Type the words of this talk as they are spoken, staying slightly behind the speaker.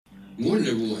Morning,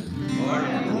 everyone.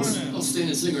 Morning. I'll stand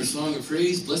and sing our song of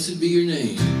praise. Blessed be your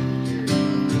name.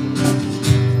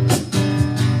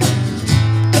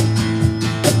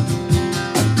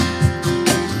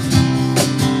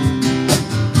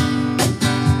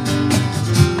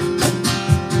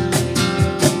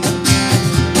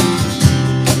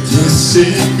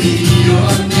 Blessed be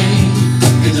your name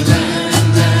in the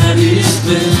land that is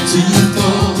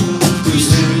plentiful, whose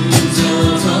streams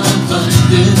of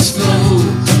abundance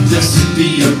flow. Blessed be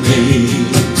your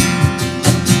name.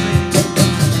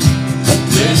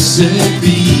 Blessed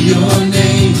be your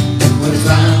name when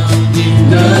found in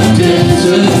the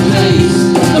desert place.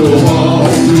 Go all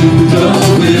through the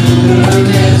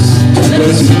wilderness.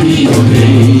 Blessed be your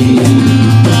name.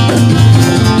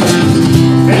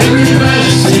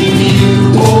 Everybody sing, you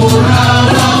pour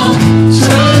out on,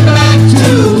 turn back to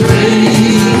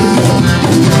praise.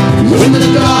 When the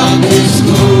darkness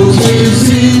closes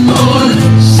in, Lord,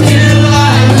 still I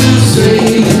will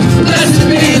sing. Blessed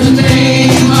be the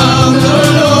name of the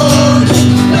Lord.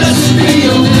 Blessed be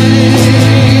your name.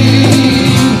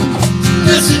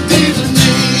 Blessed be the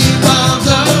name of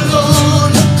the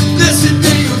Lord. Blessed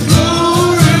be your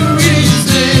glorious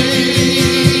name.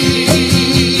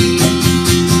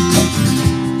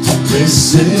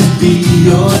 Blessed be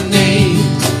your name.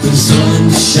 The sun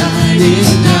shining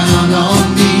down on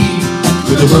me,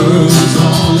 with the birds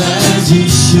all as it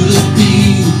should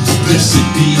be. Blessed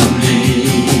be your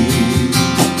name.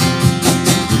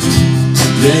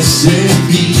 Blessed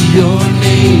be your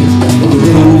name. Oh,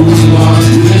 on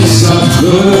this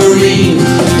suffering,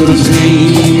 the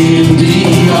pain in the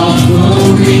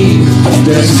offering.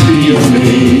 Blessed be your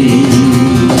name.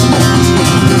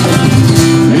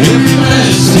 Every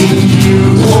blessing you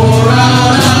pour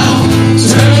out,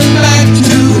 turn back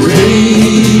to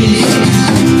praise.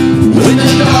 When the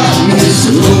darkness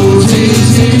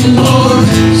closes in, Lord,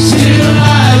 still I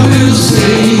will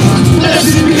sing.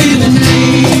 Blessed be the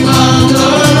name of the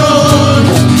Lord.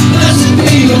 Blessed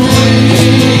be your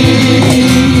name.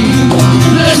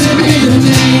 Blessed be the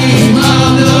name of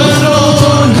the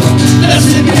Lord.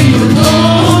 Blessed be your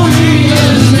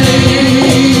glorious name.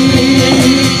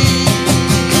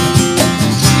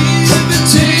 Give and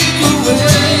take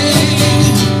away.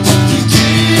 You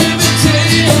give and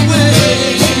take away.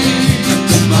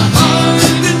 My heart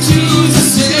to choose the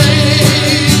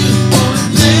same.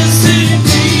 Blessed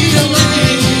be your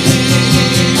name.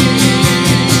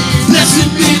 Blessed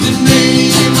be the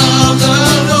name of the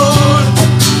Lord.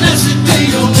 Blessed be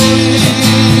your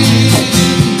name.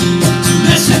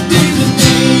 Blessed be the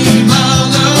name of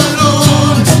the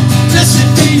Lord. Blessed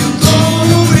be your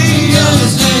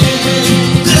glorious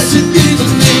name. Blessed be the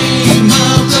name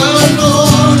of the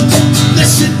Lord.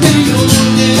 Blessed be your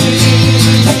name.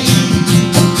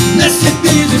 Blessed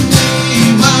be the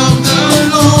name of the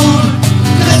Lord.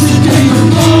 Blessed be your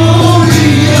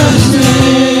glorious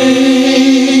name.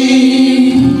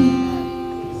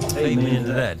 Amen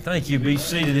to that. Thank you. Be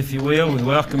seated if you will. We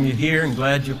welcome you here and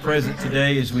glad you're present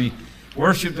today as we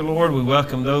worship the Lord. We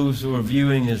welcome those who are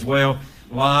viewing as well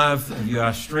live via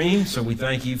our stream. So we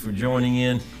thank you for joining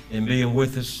in and being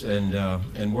with us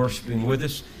and worshiping with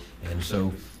us. And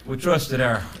so we trust that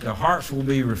our hearts will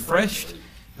be refreshed,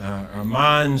 our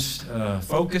minds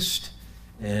focused,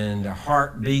 and our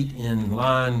heartbeat in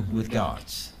line with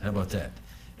God's. How about that?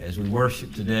 As we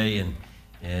worship today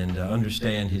and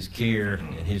understand His care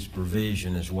and His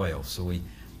provision as well. So we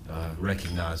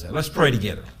recognize that. Let's pray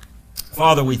together.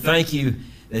 Father, we thank you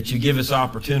that you give us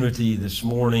opportunity this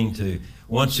morning to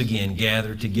once again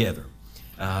gather together,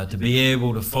 to be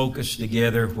able to focus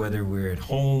together, whether we're at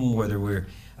home, whether we're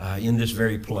in this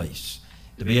very place,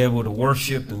 to be able to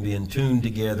worship and be in tune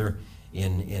together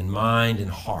in mind and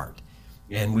heart.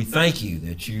 And we thank you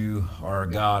that you are a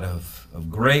God of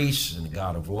grace and a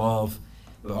God of love,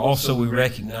 but also we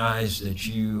recognize that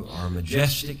you are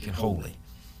majestic and holy,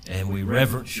 and we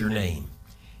reverence your name,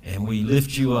 and we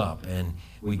lift you up, and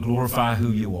we glorify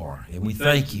who you are. And we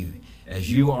thank you as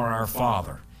you are our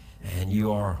Father, and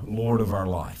you are Lord of our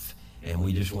life. And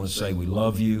we just want to say we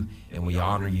love you, and we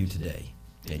honor you today.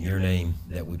 In your name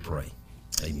that we pray.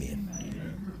 Amen.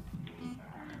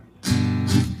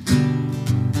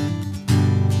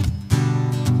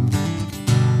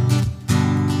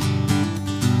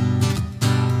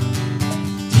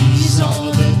 These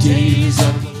are the days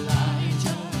of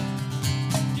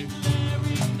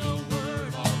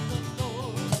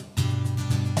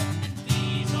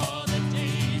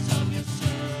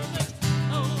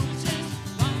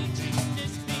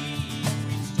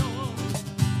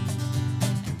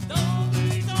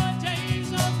These are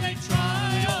days of great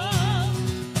trial.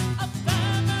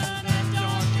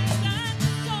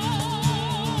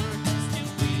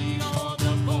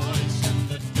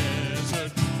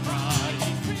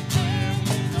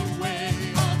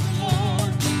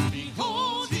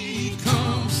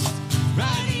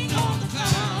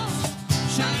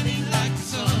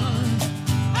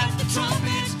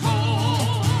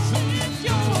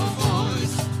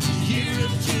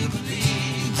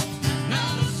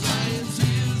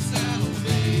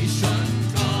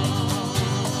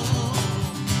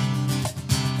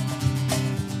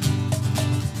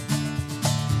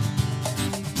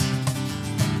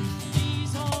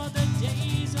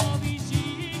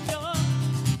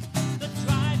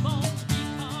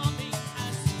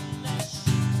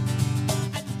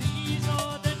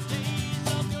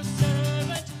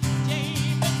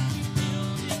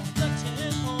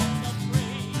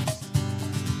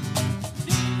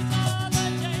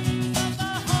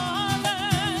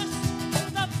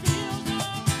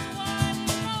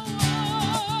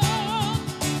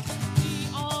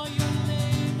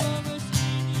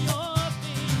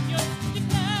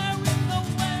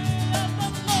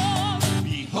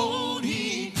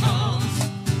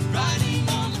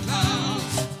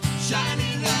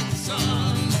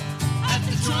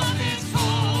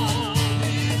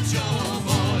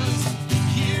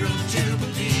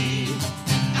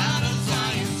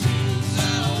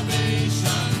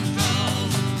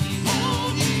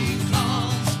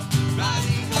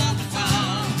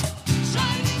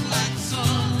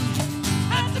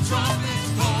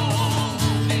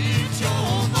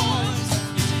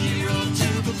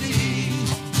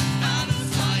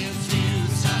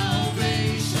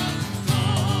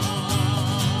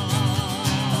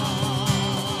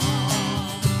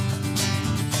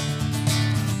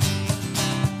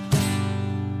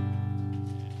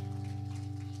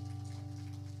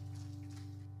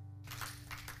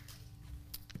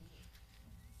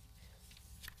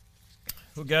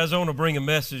 Well, guys, I want to bring a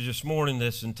message this morning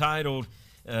that's entitled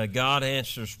God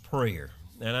Answers Prayer.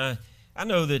 And I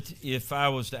know that if I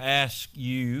was to ask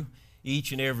you,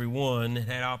 each and every one that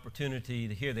had opportunity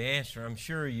to hear the answer, I'm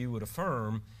sure you would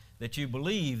affirm that you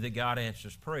believe that God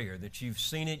answers prayer, that you've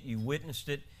seen it, you witnessed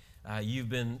it, you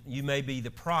may be the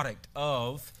product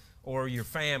of, or your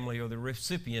family or the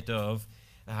recipient of,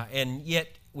 and yet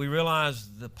we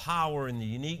realize the power and the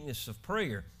uniqueness of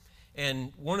prayer.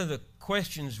 And one of the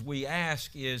questions we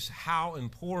ask is, how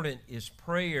important is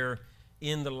prayer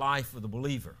in the life of the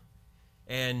believer?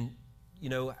 And, you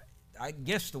know, I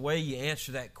guess the way you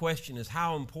answer that question is,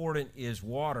 how important is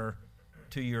water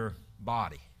to your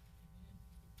body?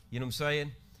 You know what I'm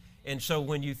saying? And so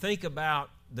when you think about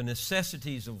the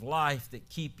necessities of life that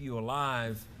keep you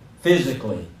alive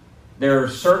physically, there are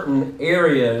certain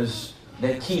areas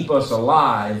that keep us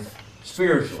alive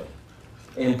spiritually.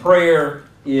 And prayer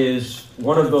is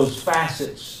one of those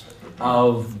facets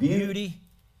of beauty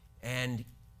and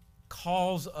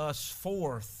calls us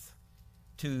forth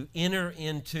to enter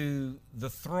into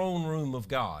the throne room of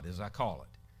God, as I call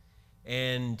it,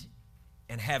 and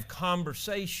have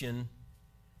conversation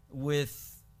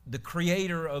with the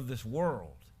creator of this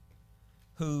world,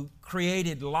 who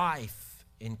created life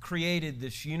and created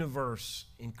this universe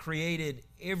and created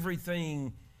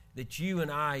everything that you and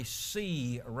I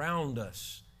see around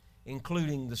us,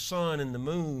 including the sun and the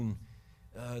moon,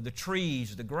 the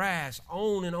trees, the grass,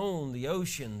 on and on, the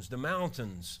oceans, the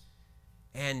mountains.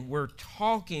 And we're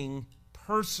talking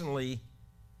personally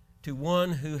to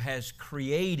one who has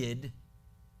created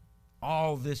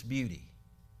all this beauty.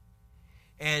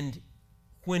 And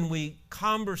when we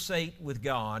conversate with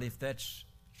God, if that's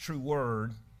a true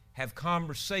word, have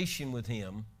conversation with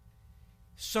Him,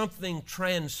 something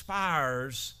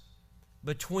transpires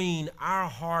between our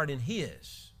heart and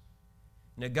His.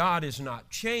 Now, God is not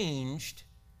changed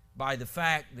by the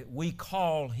fact that we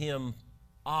call Him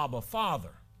Abba,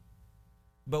 Father,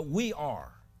 but we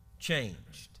are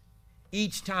changed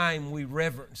each time we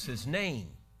reverence His name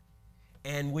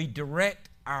and we direct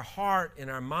our heart and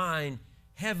our mind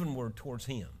heavenward towards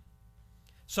Him.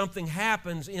 Something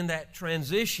happens in that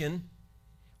transition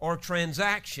or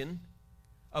transaction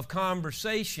of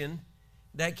conversation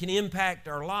that can impact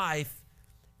our life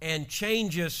and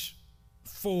change us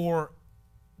for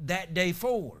that day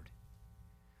forward.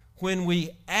 When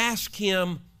we ask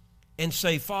Him and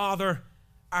say, Father,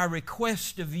 I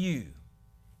request of you,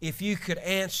 if you could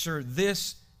answer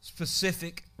this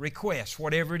specific request,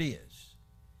 whatever it is.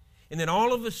 And then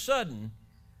all of a sudden,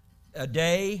 a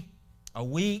day, a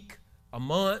week, a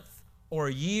month, or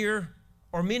a year,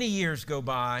 or many years go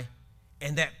by,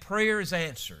 and that prayer is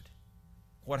answered.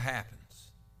 What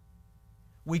happens?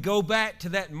 We go back to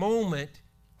that moment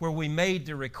where we made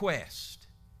the request,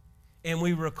 and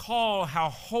we recall how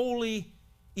holy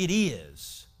it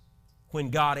is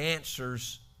when God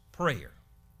answers prayer.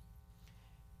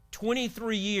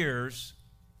 23 years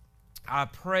I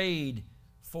prayed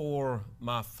for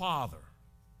my father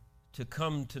to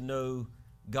come to know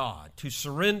God, to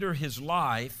surrender his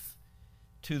life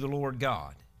to the Lord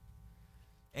God.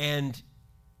 And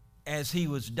as he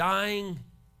was dying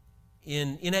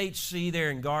in NHC there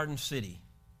in Garden City,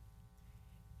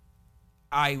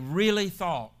 I really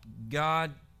thought,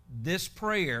 God, this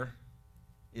prayer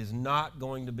is not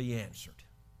going to be answered,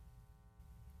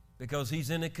 because he's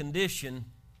in a condition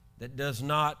that is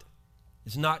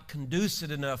not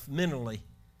conducive enough mentally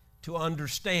to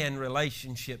understand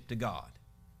relationship to God.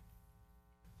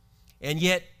 And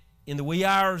yet, in the wee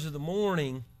hours of the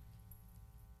morning,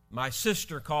 my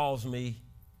sister calls me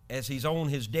as he's on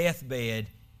his deathbed,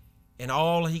 and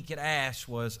all he could ask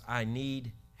was, I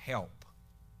need help.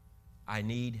 I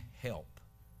need help.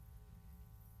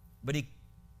 But he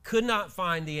could not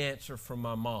find the answer from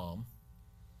my mom,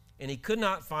 and he could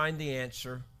not find the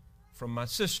answer from my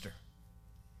sister.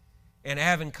 And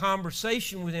having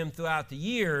conversation with him throughout the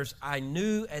years, I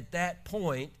knew at that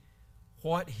point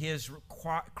what his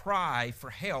cry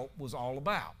for help was all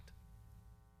about.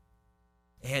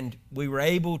 And we were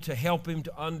able to help him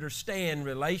to understand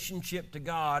relationship to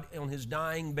God on his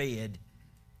dying bed,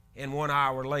 and 1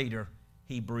 hour later,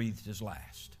 he breathed his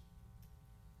last.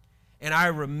 And I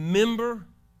remember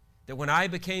that when I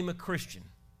became a Christian,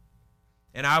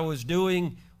 and I was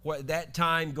doing what at that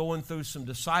time, going through some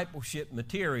discipleship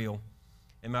material,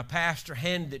 and my pastor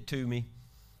handed it to me,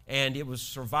 and it was a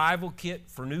survival kit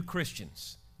for new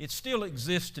Christians. It still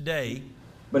exists today,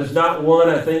 but it's not one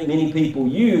I think many people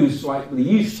use like they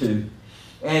used to.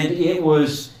 And it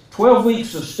was 12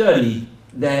 weeks of study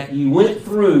that you went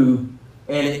through,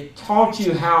 and it taught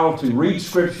you how to read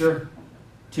Scripture,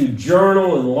 to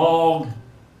journal and log,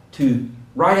 to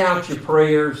write out your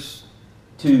prayers,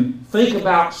 to think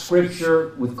about Scripture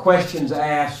with questions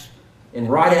asked, and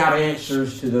write out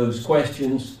answers to those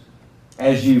questions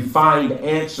as you find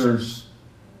answers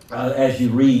as you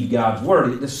read God's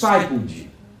Word. It discipled you.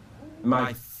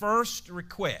 My first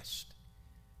request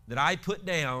that I put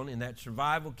down in that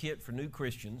survival kit for new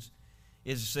Christians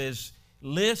is, it says,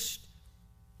 list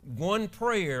one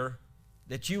prayer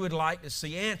that you would like to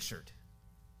see answered.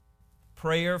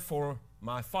 Prayer for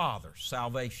my father's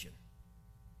salvation.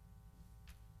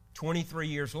 23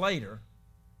 years later,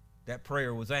 that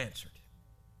prayer was answered.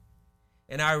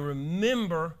 And I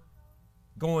remember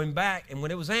going back, and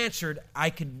when it was answered, I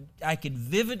could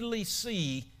vividly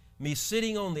see me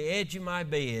sitting on the edge of my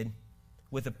bed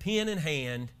with a pen in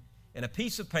hand and a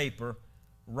piece of paper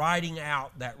writing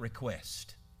out that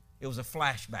request. It was a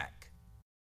flashback.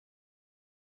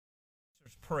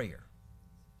 There's prayer.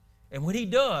 And when he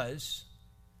does,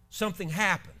 something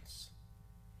happens.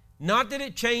 Not that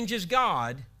it changes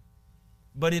God,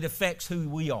 but it affects who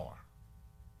we are.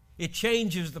 It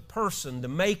changes the person, the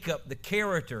makeup, the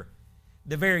character,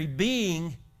 the very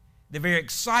being, the very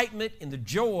excitement and the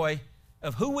joy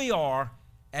of who we are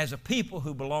as a people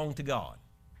who belong to God.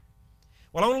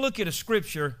 Well, I want to look at a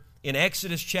scripture in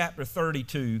Exodus chapter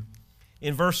 32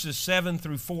 in verses 7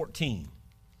 through 14.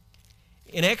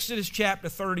 In Exodus chapter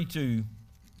 32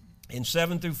 in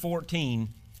 7 through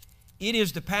 14, it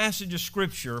is the passage of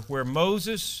Scripture where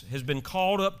Moses has been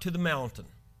called up to the mountain.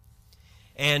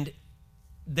 And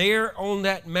there on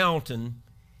that mountain,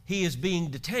 he is being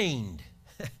detained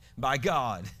by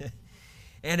God.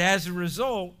 And as a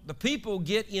result, the people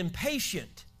get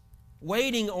impatient,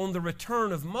 waiting on the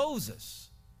return of Moses.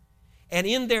 And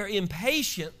in their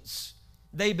impatience,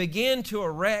 they begin to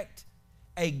erect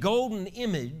a golden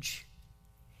image.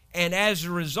 And as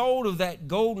a result of that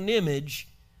golden image,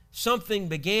 something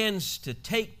begins to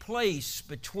take place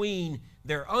between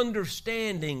their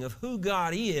understanding of who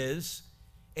God is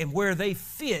and where they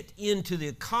fit into the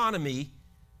economy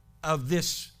of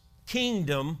this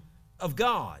kingdom of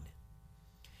God.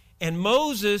 And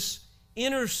Moses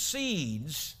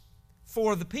intercedes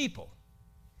for the people.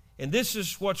 And this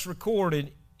is what's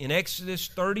recorded in Exodus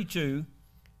 32,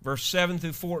 verse 7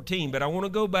 through 14. But I want to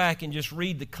go back and just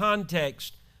read the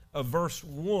context of verse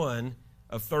 1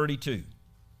 of 32.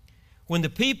 When the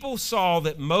people saw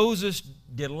that Moses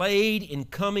delayed in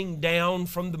coming down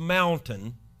from the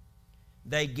mountain,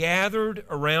 they gathered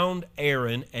around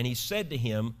Aaron, and he said to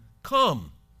him,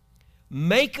 "Come,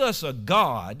 make us a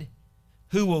god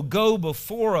who will go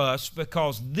before us,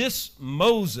 because this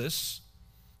Moses,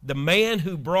 the man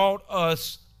who brought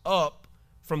us up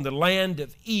from the land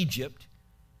of Egypt,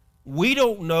 we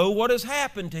don't know what has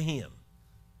happened to him."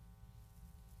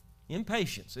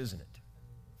 Impatience, isn't it?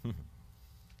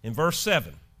 In verse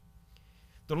 7,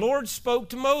 the Lord spoke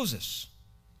to Moses,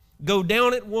 "Go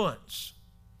down at once,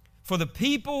 for the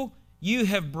people you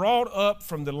have brought up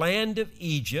from the land of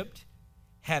Egypt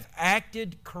have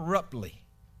acted corruptly.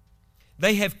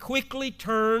 They have quickly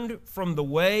turned from the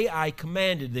way I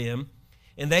commanded them,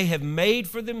 and they have made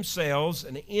for themselves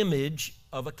an image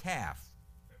of a calf.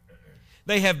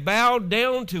 They have bowed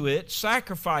down to it,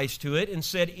 sacrificed to it, and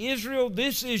said, 'Israel,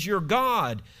 this is your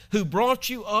God, who brought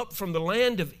you up from the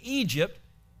land of Egypt.'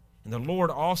 And the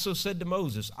Lord also said to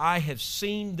Moses, 'I have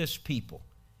seen this people,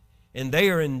 and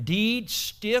they are indeed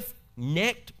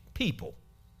stiff-necked people.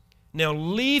 Now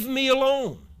leave me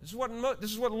alone.'" This is what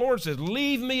the Lord says.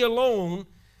 "Leave me alone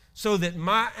so that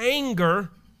my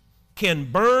anger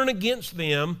can burn against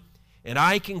them, and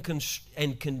I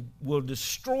will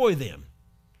destroy them.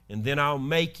 And then I'll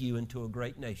make you into a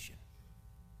great nation."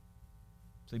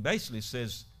 So he basically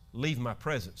says, leave my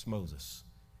presence, Moses.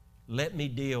 Let me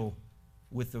deal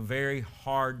with the very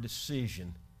hard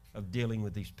decision of dealing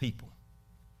with these people.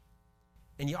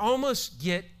 And you almost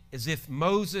get as if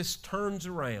Moses turns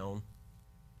around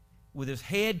with his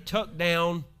head tucked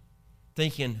down,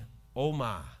 thinking, "Oh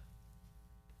my,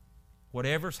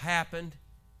 whatever's happened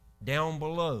down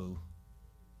below,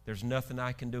 there's nothing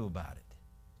I can do about it."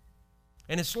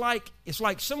 And it's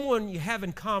like someone, you're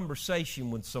having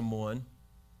conversation with someone,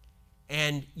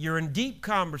 and you're in deep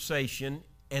conversation,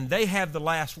 and they have the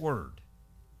last word.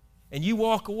 And you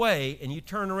walk away, and you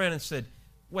turn around and said,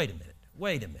 wait a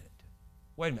minute.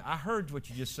 I heard what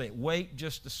you just said. Wait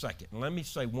just a second, and let me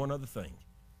say one other thing.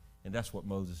 And that's what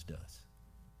Moses does.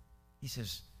 He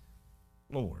says,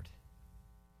 "Lord,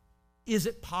 is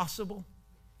it possible?"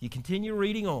 You continue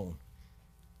reading on.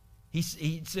 He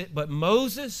said, but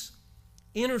Moses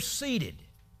interceded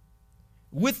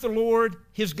with the Lord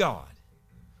his God.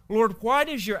 "Lord, why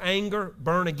does your anger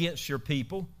burn against your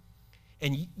people?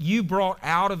 And you brought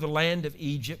out of the land of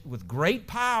Egypt with great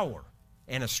power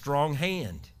and a strong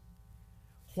hand.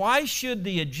 Why should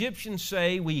the Egyptians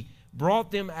say we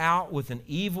brought them out with an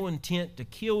evil intent to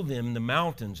kill them in the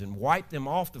mountains and wipe them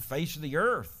off the face of the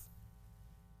earth?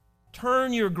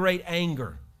 Turn your great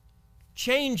anger.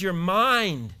 Change your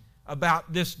mind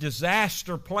about this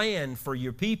disaster plan for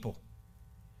your people.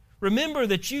 Remember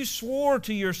that you swore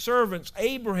to your servants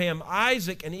Abraham,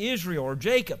 Isaac, and Israel, or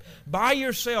Jacob, by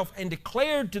yourself, and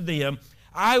declared to them,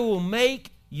 I will make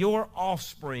your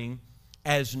offspring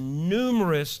as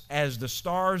numerous as the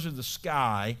stars of the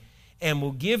sky, and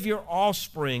will give your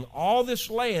offspring all this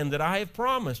land that I have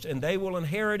promised, and they will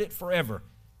inherit it forever.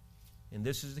 And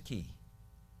this is the key.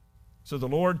 So the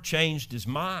Lord changed his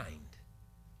mind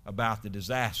about the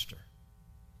disaster.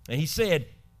 And he said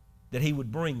that he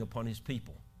would bring upon his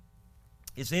people.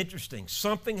 It's interesting.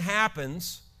 Something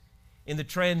happens in the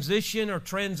transition or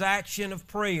transaction of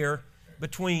prayer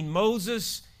between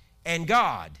Moses and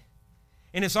God.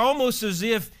 And it's almost as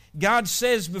if God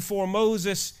says before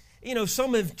Moses,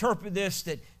 some interpret this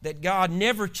that God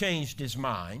never changed his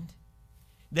mind,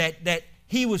 that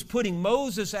he was putting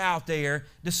Moses out there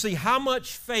to see how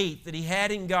much faith that he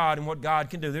had in God and what God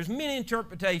can do. There's many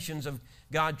interpretations of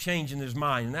God changing his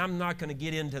mind, and I'm not going to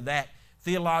get into that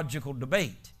theological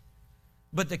debate.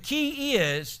 But the key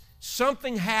is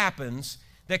something happens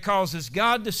that causes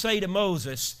God to say to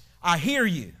Moses, I hear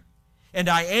you, and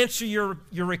I answer your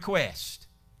request.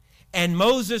 And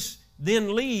Moses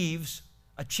then leaves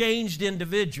a changed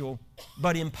individual,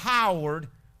 but empowered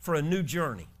for a new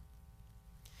journey.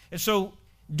 And so,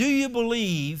 do you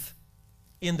believe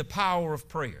in the power of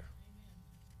prayer?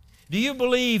 Do you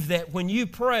believe that when you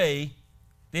pray,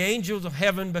 the angels of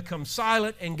heaven become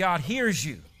silent and God hears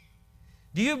you?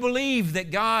 Do you believe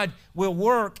that God will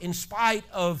work in spite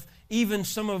of even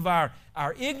some of our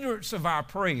ignorance of our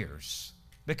prayers,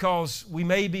 because we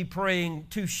may be praying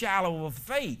too shallow of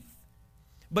faith?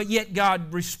 But yet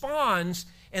God responds,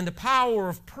 and the power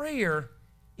of prayer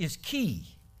is key.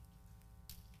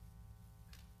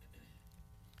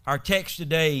 Our text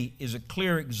today is a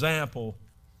clear example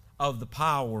of the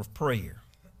power of prayer.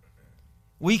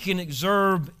 We can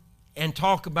observe and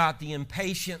talk about the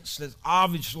impatience that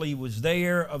obviously was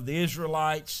there of the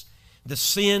Israelites, the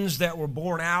sins that were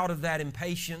born out of that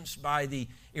impatience by the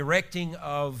erecting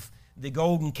of the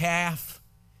golden calf.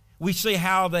 We see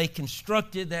how they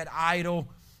constructed that idol,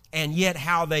 and yet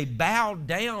how they bowed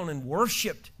down and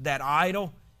worshiped that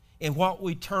idol in what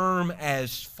we term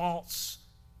as false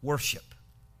worship.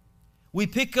 We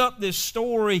pick up this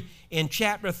story in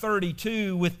chapter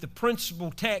 32 with the principal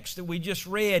text that we just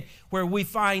read, where we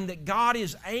find that God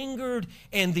is angered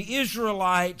and the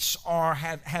Israelites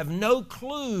have no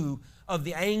clue of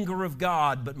the anger of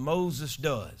God, but Moses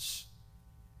does.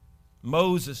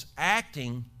 Moses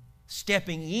acting,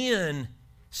 stepping in,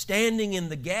 standing in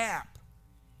the gap,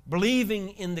 believing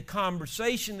in the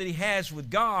conversation that he has with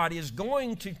God, is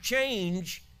going to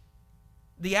change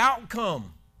the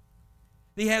outcome.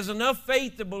 He has enough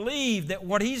faith to believe that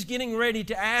what he's getting ready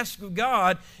to ask of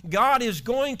God, God is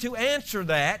going to answer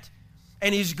that,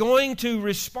 and he's going to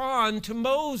respond to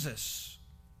Moses.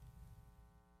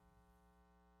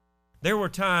 There were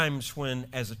times when,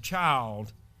 as a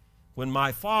child, when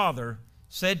my father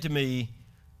said to me,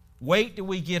 wait till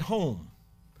we get home.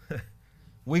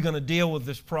 We're going to deal with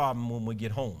this problem when we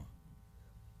get home.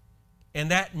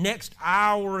 And that next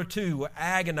hour or two,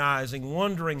 agonizing,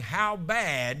 wondering how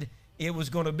bad it was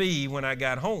going to be when I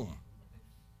got home.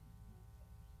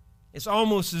 It's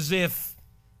almost as if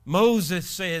Moses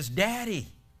says, Daddy,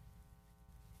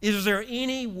 is there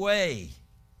any way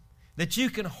that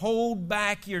you can hold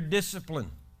back your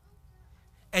discipline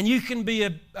and you can be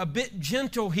a bit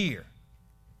gentle here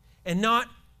and not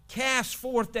cast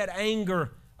forth that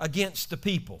anger against the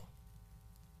people?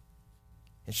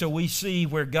 And so we see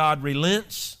where God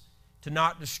relents to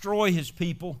not destroy his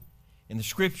people. And the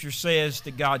Scripture says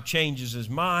that God changes his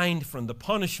mind from the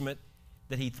punishment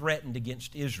that he threatened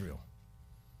against Israel.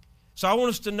 So I want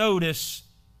us to notice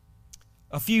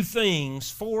a few things,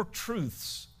 4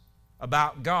 truths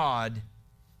about God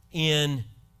in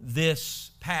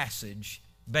this passage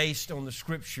based on the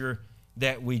Scripture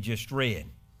that we just read.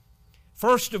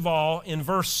 First of all, in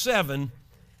verse 7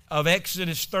 of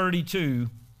Exodus 32,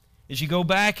 as you go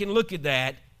back and look at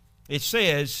that, it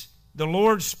says, the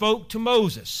Lord spoke to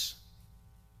Moses.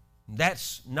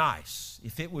 That's nice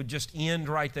if it would just end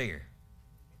right there.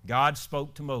 God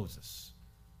spoke to Moses.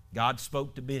 God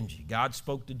spoke to Benji. God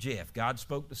spoke to Jeff. God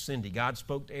spoke to Cindy. God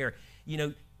spoke to Eric.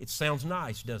 It sounds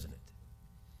nice, doesn't it?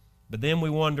 But then we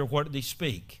wonder, what did he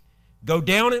speak? Go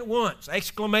down at once!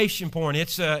 Exclamation point.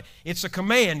 It's a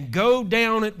command. Go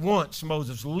down at once,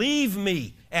 Moses. Leave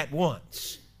me at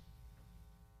once.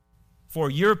 For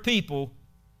your people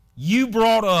you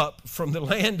brought up from the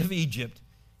land of Egypt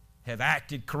have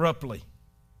acted corruptly.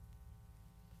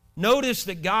 Notice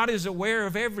that God is aware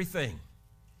of everything.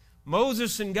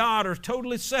 Moses and God are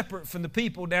totally separate from the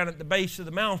people down at the base of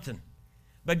the mountain.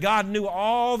 But God knew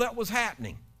all that was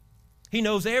happening. He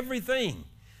knows everything.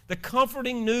 The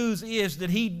comforting news is that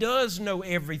He does know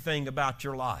everything about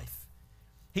your life.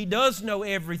 He does know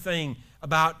everything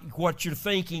about what you're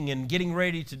thinking and getting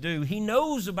ready to do. He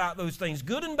knows about those things,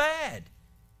 good and bad.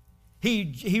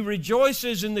 He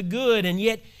rejoices in the good, and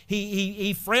yet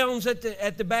he frowns at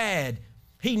the bad.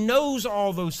 He knows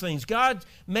all those things. God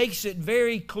makes it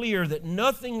very clear that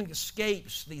nothing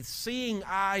escapes the seeing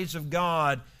eyes of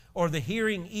God or the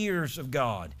hearing ears of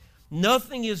God.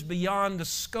 Nothing is beyond the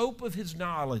scope of His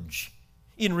knowledge.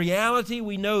 In reality,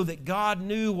 we know that God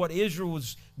knew what Israel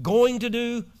was going to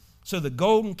do, so the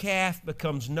golden calf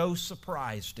becomes no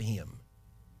surprise to Him,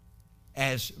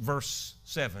 as verse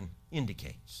 7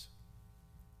 indicates.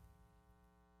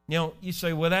 Now, you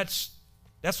say, well, that's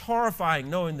horrifying,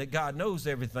 knowing that God knows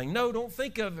everything. No, don't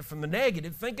think of it from the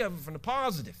negative. Think of it from the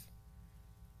positive.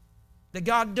 That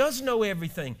God does know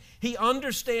everything. He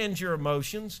understands your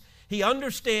emotions. He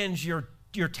understands your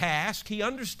task. He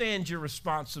understands your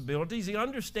responsibilities. He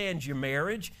understands your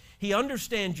marriage. He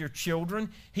understands your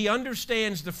children. He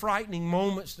understands the frightening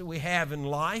moments that we have in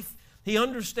life. He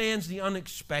understands the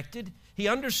unexpected. He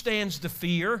understands the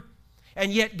fear.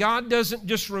 And yet God doesn't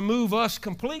just remove us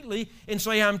completely and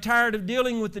say, I'm tired of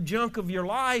dealing with the junk of your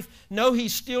life. No,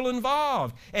 He's still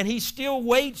involved. And He still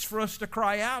waits for us to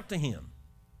cry out to Him.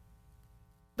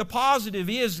 The positive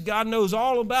is God knows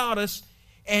all about us,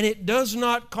 and it does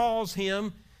not cause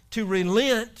Him to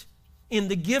relent in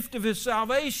the gift of His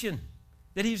salvation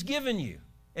that He's given you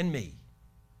and me.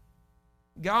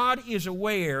 God is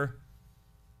aware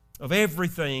of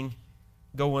everything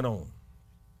going on.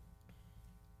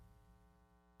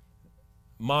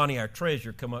 Monty, our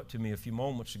treasurer, come up to me a few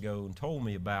moments ago and told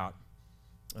me about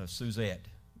Suzette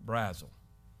Brazel.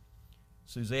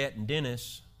 Suzette and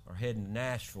Dennis are heading to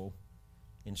Nashville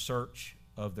in search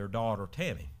of their daughter,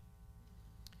 Tammy.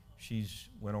 She's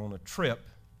went on a trip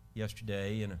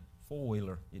yesterday in a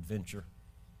four-wheeler adventure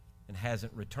and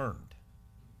hasn't returned.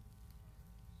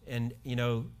 And,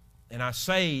 and I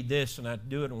say this, and I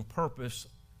do it on purpose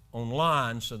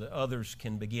online so that others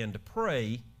can begin to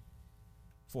pray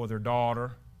for their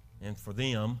daughter and for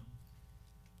them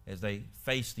as they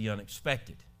face the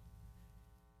unexpected.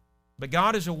 But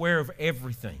God is aware of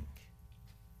everything.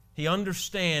 He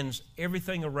understands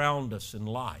everything around us in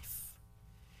life.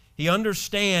 He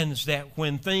understands that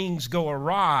when things go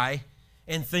awry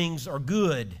and things are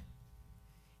good,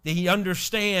 that He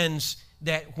understands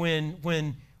that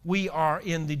when we are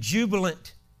in the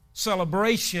jubilant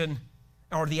celebration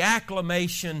or the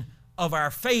acclamation of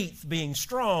our faith being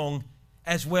strong,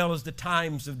 as well as the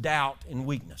times of doubt and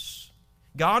weakness.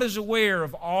 God is aware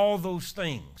of all those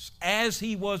things, as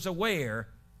He was aware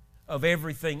of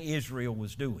everything Israel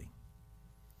was doing.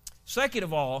 Second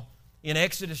of all, in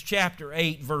Exodus chapter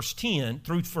 8, verse 10,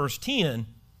 through verse 10,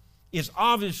 is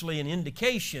obviously an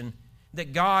indication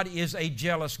that God is a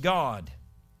jealous God.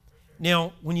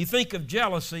 Now, when you think of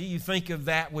jealousy, you think of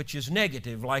that which is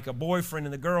negative, like a boyfriend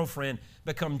and a girlfriend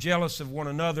become jealous of one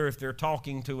another if they're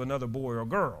talking to another boy or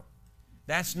girl.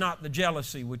 That's not the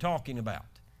jealousy we're talking about,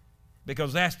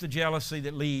 because that's the jealousy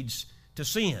that leads to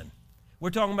sin. We're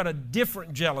talking about a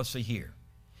different jealousy here.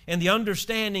 And the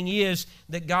understanding is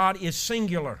that God is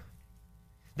singular,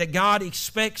 that God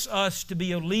expects us to be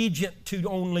allegiant to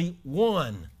only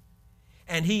one,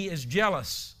 and He is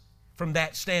jealous from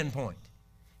that standpoint.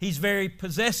 He's very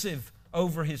possessive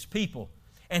over His people,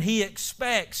 and He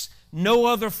expects no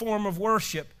other form of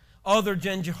worship other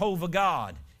than Jehovah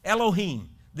God, Elohim,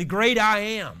 the great I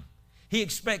Am. He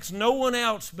expects no one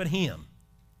else but Him.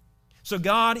 So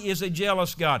God is a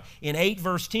jealous God. In 8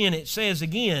 verse 10 it says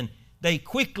again, they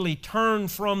quickly turned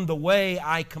from the way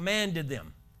I commanded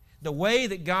them. The way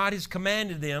that God has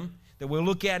commanded them, that we'll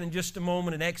look at in just a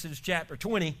moment in Exodus chapter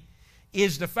 20,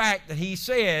 is the fact that He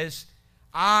says,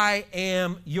 I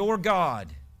am your God,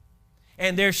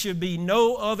 and there should be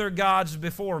no other gods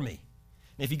before me.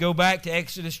 And if you go back to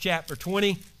Exodus chapter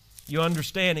 20, you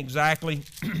understand exactly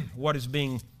what is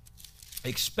being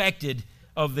expected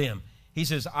of them. He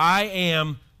says, I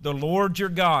am the Lord your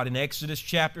God, in Exodus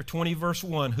chapter 20, verse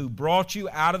 1, who brought you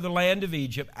out of the land of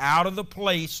Egypt, out of the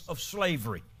place of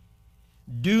slavery.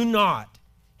 Do not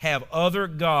have other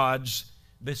gods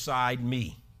beside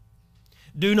me.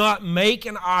 Do not make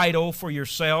an idol for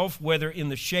yourself, whether in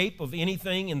the shape of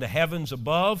anything in the heavens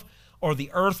above, or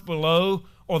the earth below,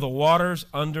 or the waters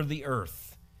under the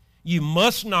earth. You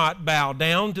must not bow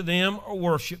down to them or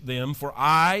worship them, for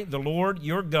I, the Lord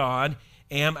your God,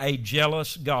 am a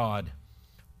jealous God,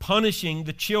 punishing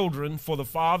the children for the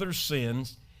father's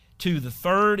sins to the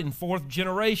third and fourth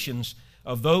generations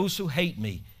of those who hate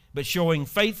me, but showing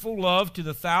faithful love to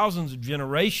the thousands of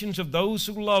generations of those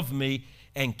who love me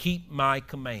and keep my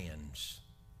commands.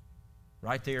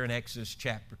 Right there in Exodus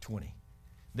chapter 20.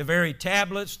 The very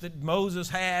tablets that Moses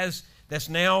has that's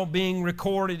now being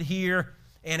recorded here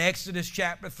in Exodus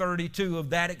chapter 32 of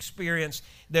that experience,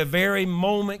 the very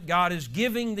moment God is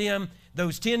giving them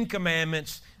those 10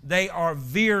 commandments, they are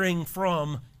veering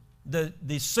from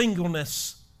the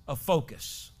singleness of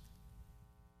focus.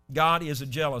 God is a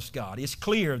jealous God. It's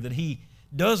clear that He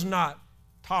does not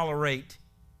tolerate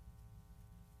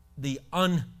the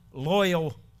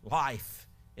unloyal life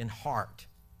and heart.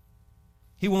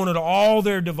 He wanted all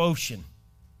their devotion.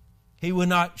 He would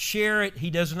not share it. He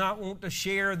does not want to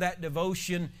share that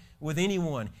devotion with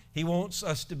anyone. He wants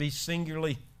us to be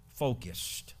singularly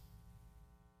focused.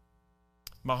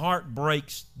 My heart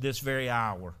breaks this very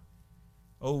hour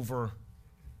over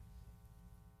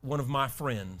one of my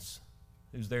friends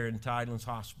who's there in Tidelands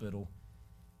Hospital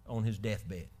on his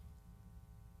deathbed.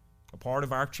 A part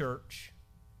of our church,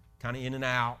 kind of in and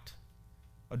out,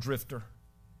 a drifter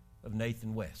of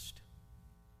Nathan West.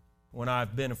 One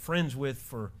I've been friends with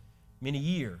for many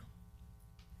years,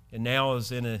 and now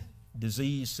is in a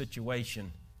disease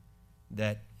situation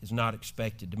that is not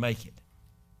expected to make it.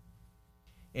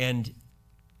 And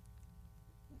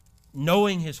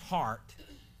knowing his heart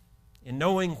and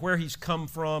knowing where he's come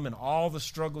from and all the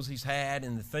struggles he's had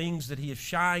and the things that he has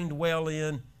shined well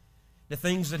in, the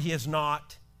things that he has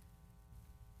not,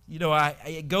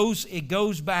 it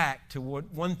goes back to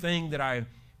one thing that I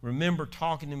remember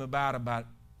talking to him about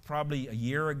probably a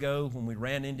year ago when we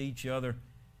ran into each other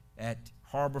at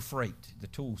Harbor Freight, the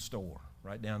tool store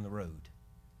right down the road.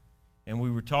 And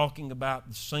we were talking about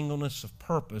the singleness of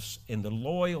purpose and the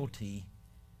loyalty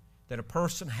that a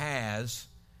person has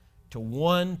to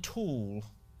one tool.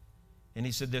 And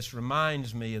he said, this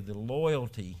reminds me of the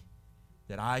loyalty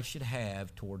that I should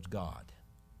have towards God.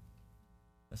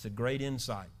 That's a great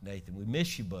insight, Nathan. We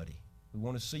miss you, buddy. We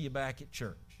want to see you back at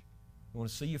church. We want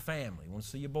to see your family. We want to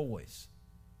see your boys.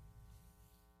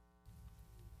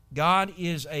 God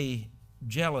is a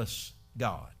jealous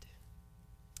God.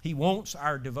 He wants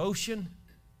our devotion,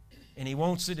 and He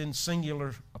wants it in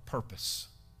singular purpose.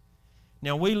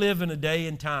 Now, we live in a day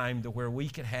and time where we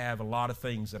can have a lot of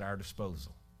things at our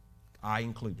disposal, I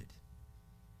included.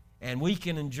 And we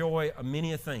can enjoy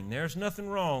many a thing. There's nothing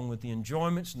wrong with the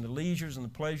enjoyments and the leisures and the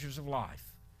pleasures of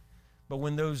life. But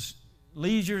when those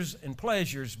leisures and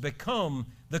pleasures become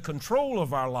the control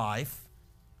of our life,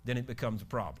 then it becomes a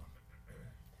problem.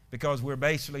 Because we're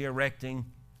basically erecting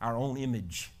our own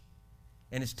image.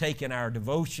 And it's taken our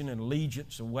devotion and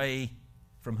allegiance away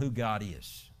from who God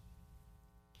is.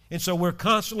 And so we're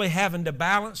constantly having to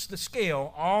balance the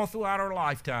scale all throughout our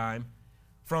lifetime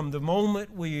from the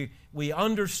moment we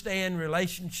understand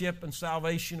relationship and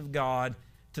salvation of God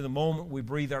to the moment we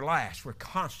breathe our last. We're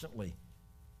constantly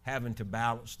having to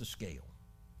balance the scale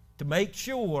to make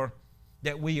sure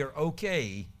that we are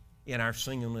okay in our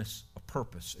singleness of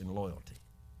purpose and loyalty.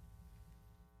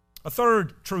 A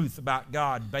third truth about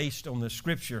God based on this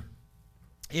scripture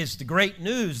is the great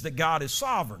news that God is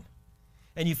sovereign.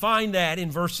 And you find that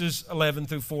in verses 11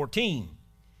 through 14,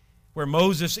 where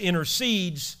Moses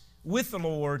intercedes with the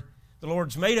Lord. The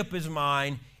Lord's made up his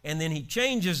mind, and then he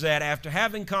changes that after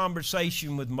having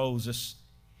conversation with Moses.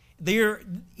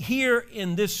 Here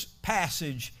in this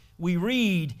passage, we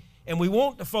read, and we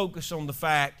want to focus on the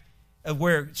fact of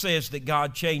where it says that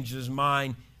God changes his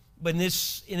mind. But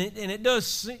it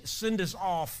does send us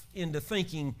off into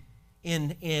thinking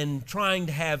in trying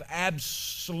to have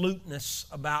absoluteness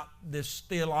about this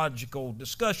theological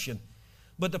discussion.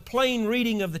 But the plain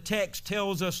reading of the text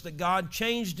tells us that God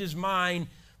changed his mind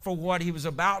for what he was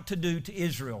about to do to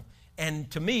Israel. And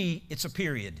to me, it's a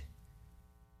period.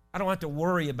 I don't have to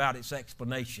worry about its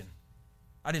explanation.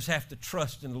 I just have to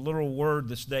trust in the literal word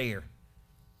that's there.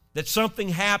 That something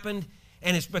happened,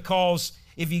 and it's because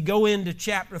if you go into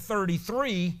chapter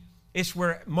 33, it's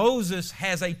where Moses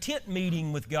has a tent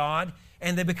meeting with God,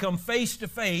 and they become face to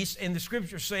face, and the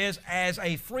scripture says, as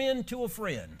a friend to a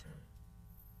friend.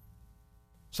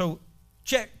 So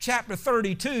chapter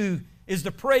 32 is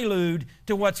the prelude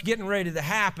to what's getting ready to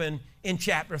happen in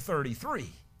chapter 33,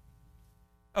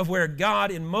 of where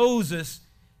God and Moses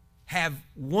have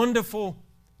wonderful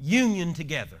union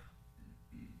together.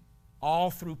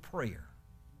 all through prayer.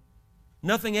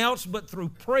 Nothing else but through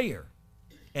prayer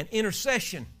and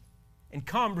intercession and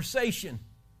conversation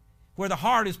where the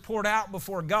heart is poured out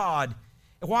before God.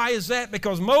 Why is that?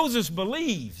 Because Moses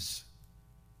believes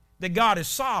that God is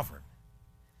sovereign.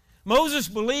 Moses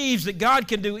believes that God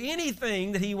can do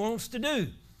anything that He wants to do.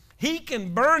 He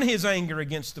can burn His anger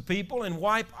against the people and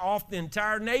wipe off the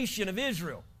entire nation of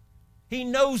Israel. He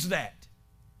knows that.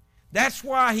 That's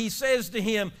why he says to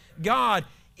him, God,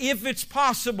 if it's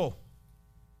possible,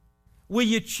 will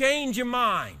you change your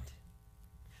mind?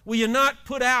 Will you not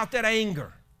put out that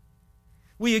anger?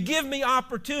 Will you give me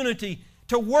opportunity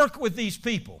to work with these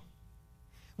people?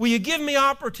 Will you give me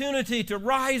opportunity to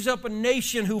rise up a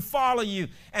nation who follow you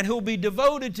and who will be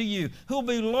devoted to you, who will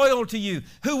be loyal to you,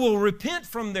 who will repent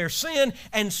from their sin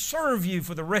and serve you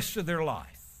for the rest of their life?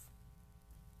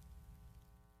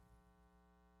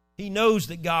 He knows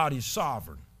that God is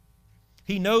sovereign.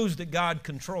 He knows that God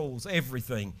controls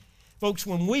everything. Folks,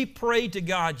 when we pray to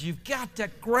God, you've got to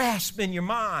grasp in your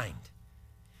mind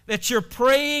that you're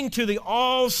praying to the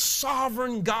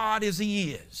all-sovereign God as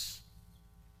He is.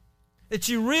 That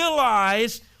you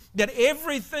realize that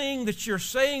everything that you're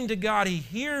saying to God, He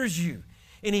hears you.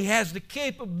 And He has the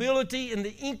capability and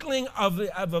the inkling of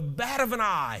a bat of an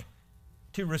eye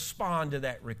to respond to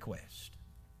that request.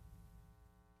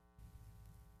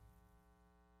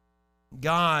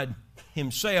 God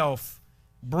Himself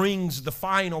brings the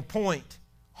final point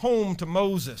home to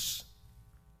Moses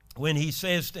when He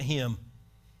says to him,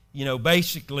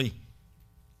 basically,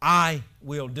 I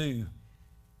will do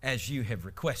as you have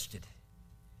requested.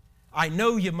 I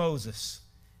know you, Moses,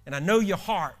 and I know your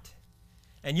heart,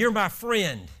 and you're my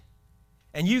friend,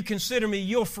 and you consider me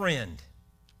your friend.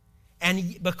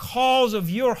 And because of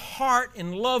your heart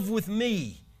and love with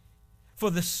me,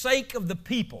 for the sake of the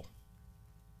people,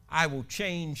 I will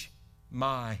change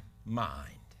my mind.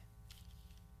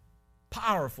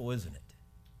 Powerful, isn't it?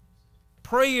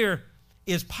 Prayer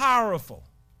is powerful.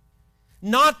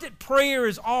 Not that prayer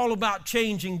is all about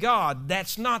changing God.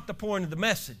 That's not the point of the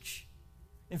message.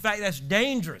 In fact, that's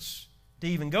dangerous to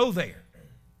even go there.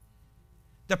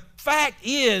 The fact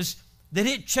is that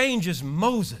it changes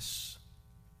Moses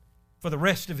for the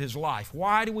rest of his life.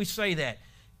 Why do we say that?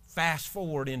 Fast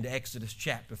forward into Exodus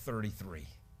chapter 33.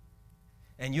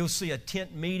 And you'll see a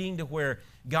tent meeting to where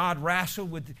God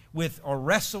wrestled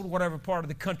wrestled whatever part of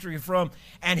the country you're from,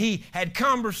 and He had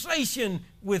conversation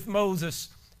with Moses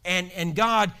and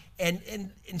God,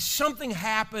 and something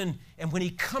happened, and when he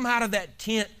come out of that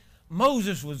tent,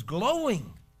 Moses was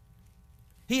glowing.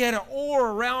 He had an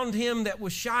aura around him that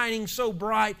was shining so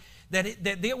bright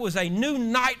that there was a new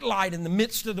nightlight in the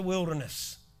midst of the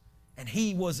wilderness, and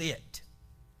he was it.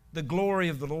 The glory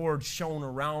of the Lord shone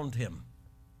around him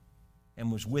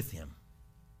and was with him.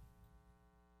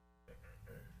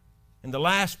 And the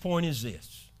last point is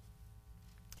this,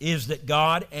 is that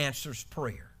God answers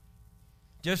prayer.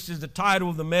 Just as the title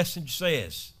of the message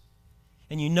says.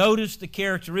 And you notice the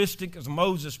characteristic of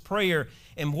Moses' prayer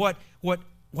and what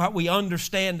we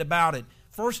understand about it.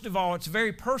 First of all, it's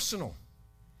very personal.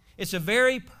 It's a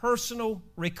very personal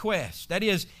request. That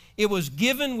is, it was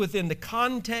given within the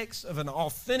context of an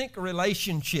authentic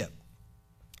relationship.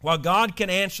 While God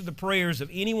can answer the prayers of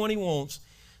anyone He wants,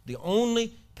 the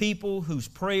only people whose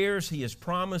prayers He has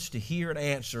promised to hear and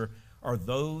answer are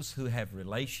those who have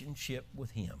relationship with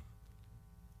Him.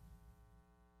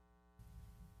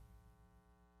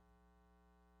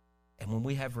 And when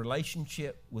we have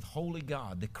relationship with Holy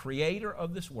God, the Creator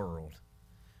of this world,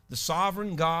 the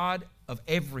sovereign God of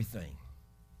everything,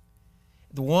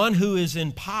 the one who is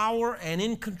in power and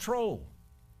in control,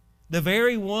 the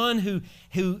very one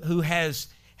who has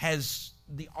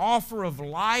the offer of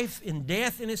life and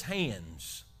death in His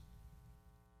hands.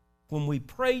 When we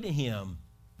pray to Him,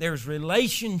 there's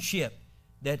relationship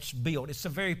that's built. It's a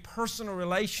very personal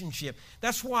relationship.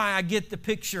 That's why I get the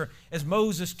picture as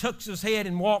Moses tucks his head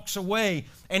and walks away,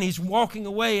 and he's walking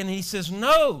away and he says,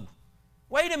 no,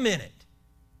 wait a minute.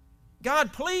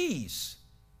 God, please.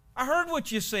 I heard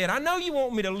what you said. I know you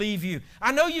want me to leave you.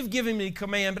 I know you've given me a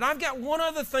command, but I've got one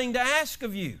other thing to ask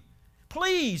of you.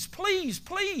 Please, please,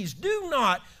 please do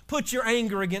not put your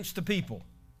anger against the people.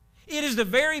 It is the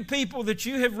very people that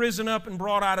you have risen up and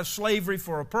brought out of slavery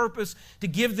for a purpose, to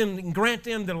give them and grant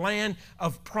them the land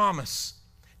of promise,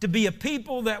 to be a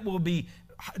people that will be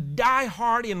die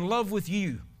hard in love with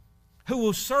you, who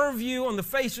will serve you on the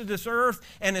face of this earth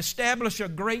and establish a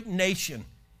great nation.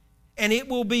 And it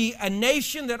will be a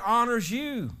nation that honors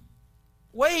you.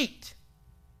 Wait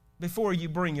before you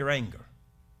bring your anger.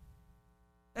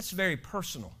 That's very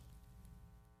personal.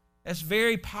 That's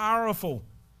very powerful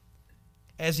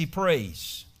as he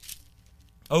prays.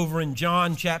 Over in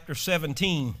John chapter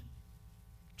 17,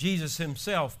 Jesus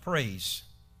himself prays.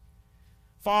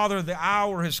 Father, the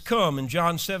hour has come, in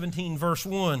John 17 verse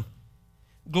 1.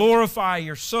 Glorify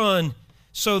your Son,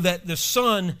 so that the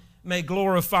Son may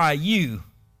glorify you.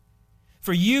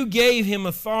 For you gave him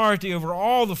authority over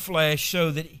all the flesh,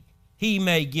 so that he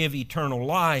may give eternal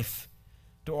life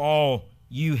to all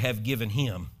you have given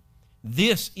him.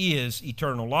 This is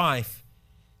eternal life,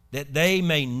 that they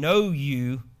may know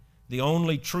you, the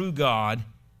only true God,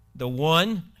 the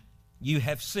one you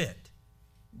have sent,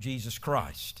 Jesus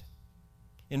Christ.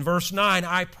 In verse 9,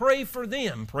 I pray for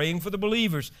them, praying for the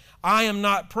believers. I am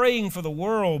not praying for the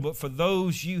world, but for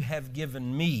those you have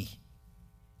given me.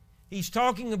 He's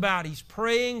talking about he's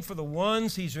praying for the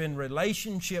ones he's in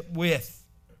relationship with,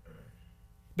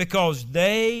 because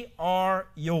they are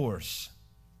yours.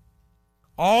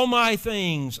 All my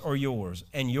things are yours,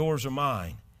 and yours are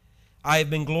mine. I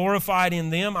have been glorified in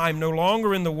them. I am no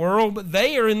longer in the world, but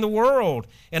they are in the world.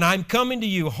 And I'm coming to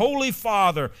you. Holy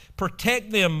Father, protect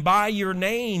them by your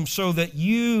name, so that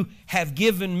you have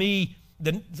given me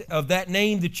of that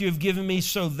name that you have given me,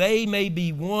 so they may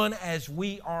be one as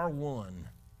we are one.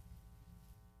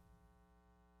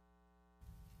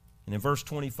 And in verse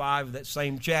 25 of that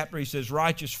same chapter, he says,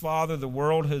 Righteous Father, the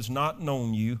world has not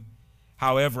known you.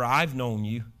 However, I've known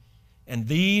you, and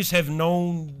these have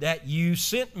known that you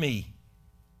sent me.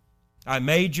 I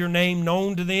made your name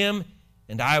known to them,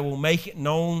 and I will make it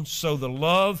known, so the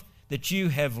love that you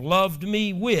have loved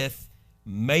me with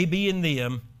may be in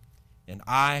them, and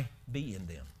I be in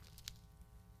them.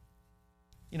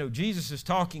 You know, Jesus is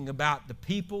talking about the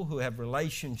people who have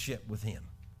relationship with him.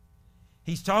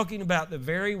 He's talking about the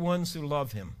very ones who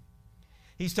love him.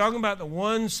 He's talking about the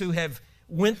ones who have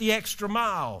went the extra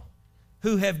mile,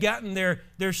 who have gotten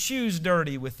their shoes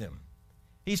dirty with him.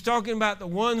 He's talking about the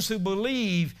ones who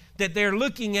believe that they're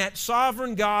looking at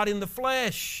sovereign God in the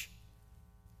flesh.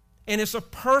 And it's a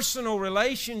personal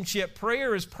relationship.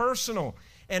 Prayer is personal.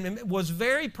 And it was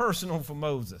very personal for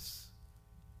Moses.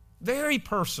 Very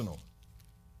personal.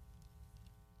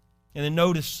 And then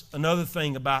notice another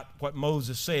thing about what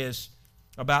Moses says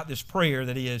about this prayer,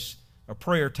 that is a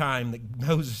prayer time that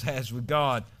Moses has with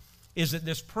God, is that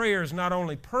this prayer is not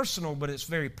only personal, but it's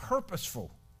very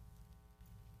purposeful.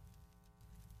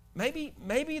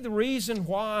 Maybe the reason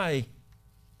why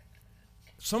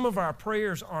some of our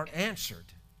prayers aren't answered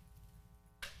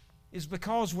is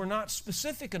because we're not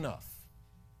specific enough.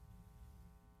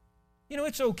 You know,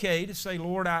 it's okay to say,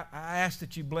 Lord, I ask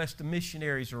that you bless the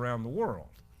missionaries around the world.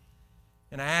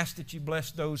 And I ask that you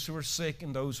bless those who are sick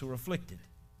and those who are afflicted.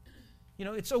 You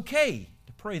know, it's okay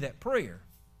to pray that prayer,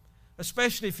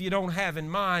 especially if you don't have in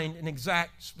mind an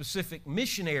exact specific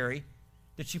missionary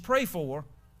that you pray for,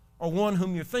 or one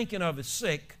whom you're thinking of is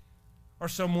sick, or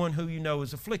someone who you know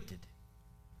is afflicted.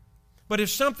 But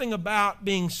there's something about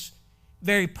being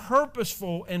very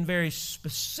purposeful and very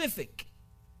specific.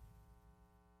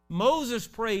 Moses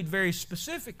prayed very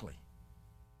specifically.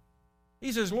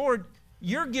 He says, Lord,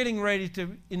 you're getting ready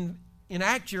to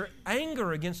enact your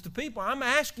anger against the people. I'm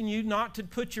asking you not to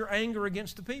put your anger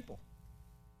against the people.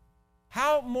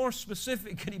 How more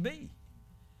specific could he be?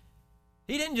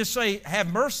 He didn't just say,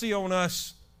 have mercy on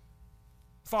us,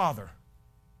 Father,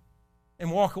 and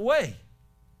walk away.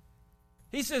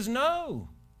 He says, no.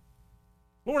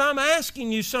 Lord, I'm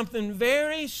asking you something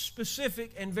very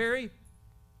specific and very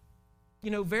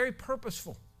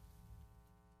purposeful.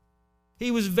 He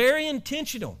was very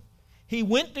intentional. He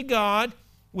went to God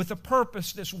with a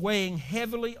purpose that's weighing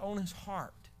heavily on his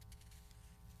heart.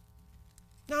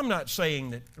 Now, I'm not saying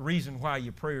that the reason why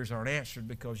your prayers aren't answered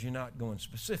because you're not going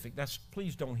specific.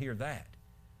 Please don't hear that.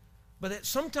 But that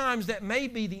sometimes that may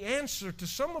be the answer to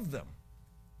some of them.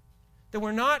 That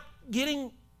we're not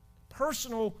getting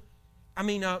purposeful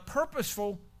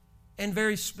and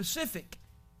very specific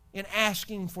in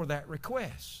asking for that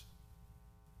request.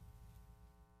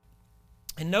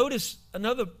 And notice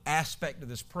another aspect of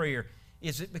this prayer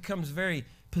is it becomes very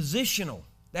positional.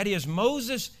 That is,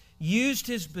 Moses used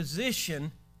his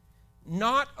position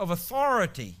not of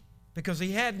authority, because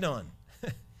he had none,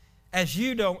 as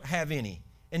you don't have any,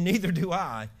 and neither do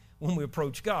I when we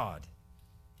approach God.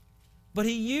 But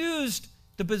he used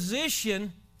the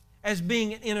position as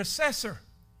being an intercessor.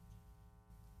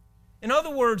 In other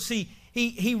words,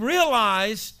 he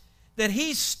realized that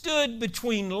he stood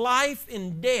between life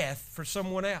and death for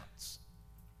someone else.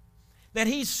 That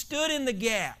he stood in the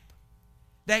gap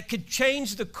that could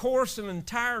change the course of an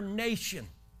entire nation.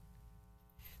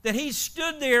 That he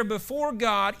stood there before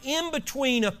God in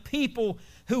between a people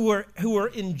who were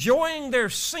enjoying their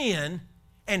sin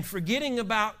and forgetting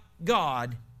about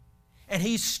God. And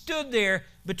he stood there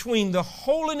between the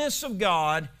holiness of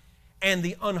God and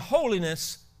the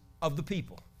unholiness of the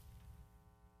people.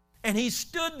 And he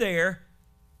stood there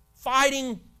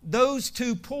fighting those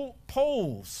two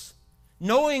poles,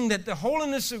 knowing that the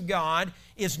holiness of God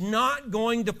is not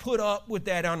going to put up with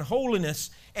that unholiness,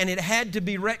 and it had to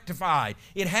be rectified.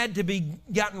 It had to be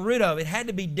gotten rid of. It had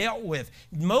to be dealt with.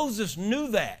 Moses knew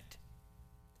that.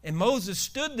 And Moses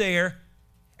stood there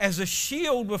as a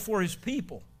shield before his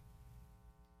people.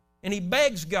 And he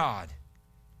begs God,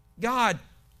 God,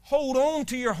 hold on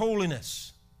to your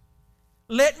holiness.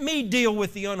 Let me deal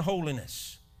with the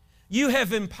unholiness. You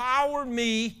have empowered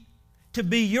me to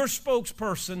be your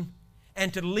spokesperson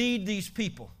and to lead these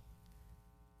people.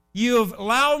 You have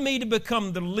allowed me to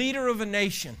become the leader of a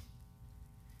nation.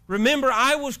 Remember,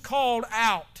 I was called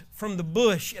out from the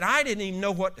bush and I didn't even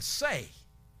know what to say.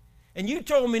 And you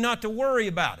told me not to worry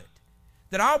about it,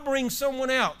 that I'll bring someone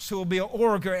else who will be an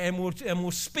orator and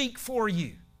will speak for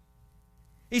you.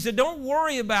 He said, don't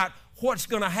worry about what's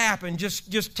going to happen.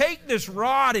 Just take this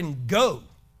rod and go,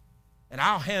 and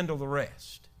I'll handle the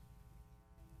rest.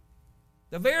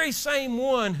 The very same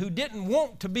one who didn't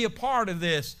want to be a part of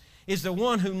this is the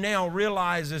one who now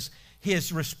realizes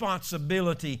his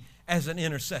responsibility as an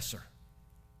intercessor.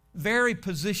 Very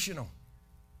positional.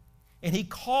 And he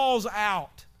calls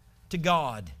out to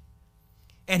God,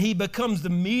 and he becomes the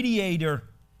mediator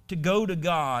to go to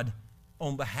God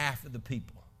on behalf of the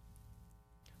people.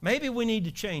 Maybe we need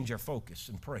to change our focus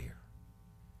in prayer.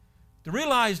 To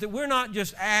realize that we're not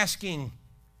just asking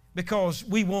because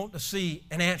we want to see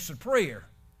an answered prayer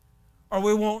or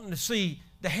we're wanting to see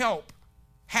the help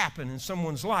happen in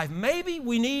someone's life. Maybe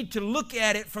we need to look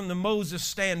at it from the Moses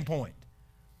standpoint.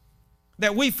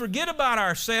 That we forget about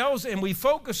ourselves and we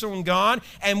focus on God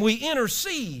and we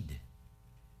intercede.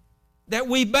 That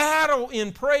we battle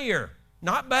in prayer.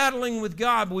 Not battling with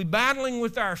God, but we battling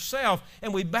with ourselves,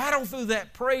 and we battle through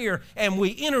that prayer, and we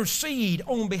intercede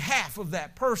on behalf of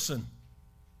that person.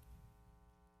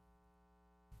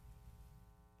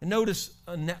 And notice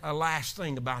a last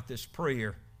thing about this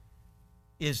prayer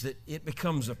is that it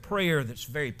becomes a prayer that's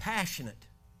very passionate.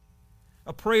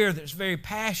 A prayer that's very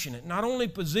passionate, not only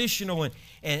positional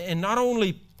and not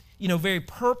only very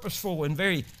purposeful and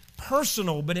very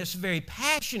personal, but it's very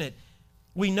passionate.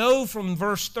 We know from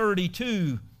verse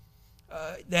 32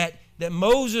 that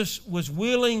Moses was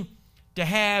willing to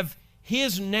have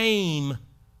his name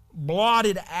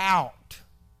blotted out.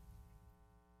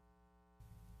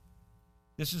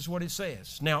 This is what it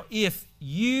says. Now, if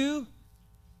you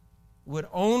would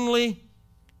only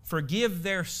forgive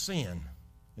their sin,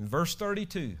 in verse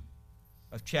 32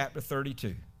 of chapter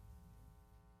 32.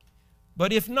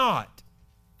 But if not,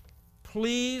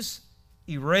 please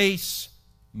erase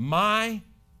my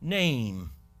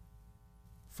name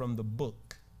from the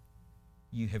book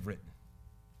you have written.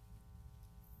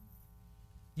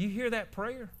 You hear that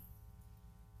prayer?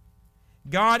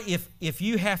 God, if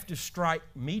you have to strike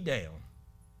me down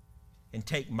and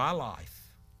take my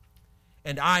life,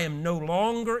 and I am no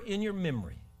longer in your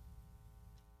memory,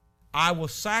 I will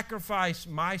sacrifice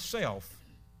myself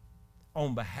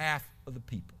on behalf of the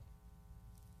people.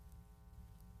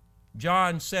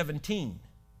 John 17,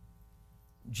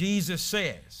 Jesus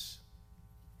says,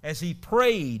 as he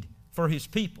prayed for his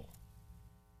people,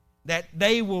 that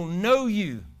they will know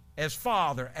you as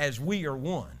Father, as we are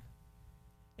one.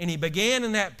 And he began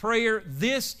in that prayer,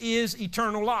 this is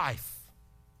eternal life.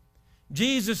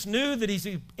 Jesus knew that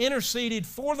he interceded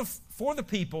for the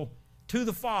people to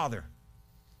the Father.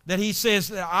 That he says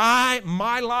that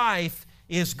my life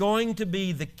is going to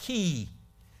be the key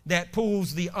that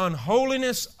pulls the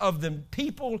unholiness of the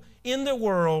people in the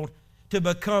world to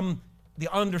become the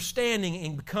understanding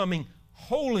and becoming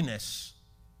holiness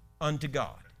unto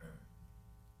God.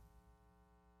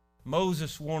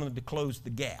 Moses wanted to close the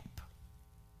gap.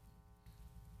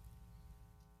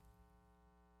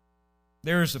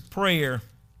 There's a prayer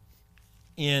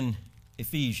in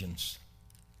Ephesians.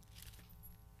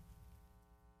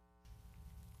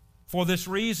 For this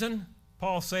reason,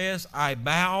 Paul says, I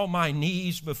bow my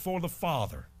knees before the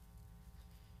Father,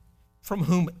 from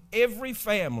whom every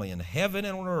family in heaven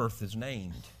and on earth is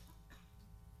named.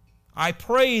 I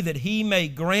pray that he may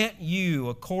grant you,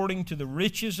 according to the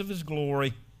riches of his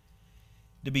glory,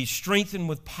 to be strengthened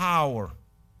with power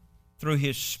through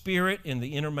his Spirit in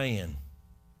the inner man,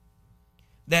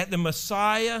 that the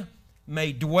Messiah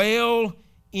may dwell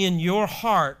in your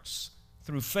hearts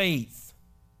through faith.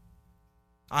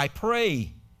 I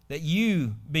pray that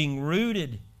you, being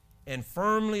rooted and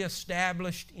firmly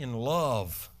established in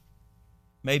love,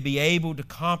 may be able to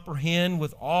comprehend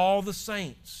with all the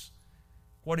saints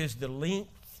what is the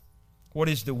length, what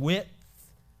is the width,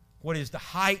 what is the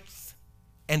height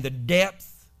and the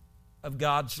depth of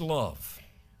God's love.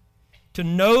 To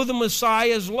know the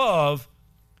Messiah's love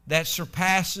that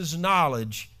surpasses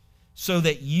knowledge, so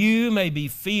that you may be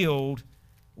filled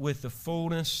with the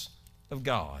fullness of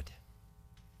God.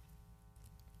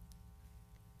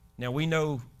 Now we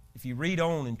know, if you read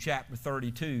on in chapter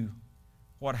 32,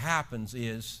 what happens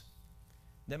is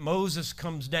that Moses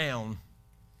comes down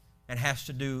and has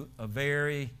to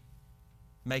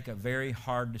make a very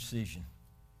hard decision.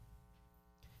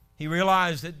 He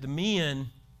realized that the men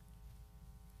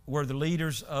were the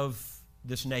leaders of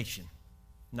this nation.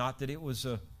 Not that it was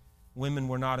women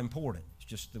were not important. It's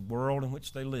just the world in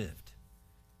which they lived.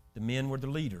 The men were the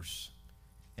leaders,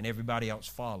 and everybody else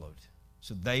followed.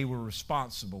 So they were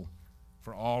responsible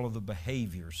for all of the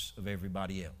behaviors of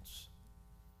everybody else.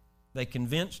 They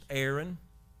convinced Aaron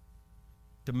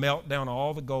to melt down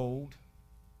all the gold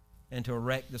and to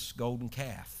erect this golden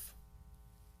calf.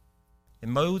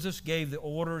 And Moses gave the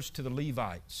orders to the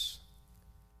Levites,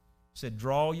 said,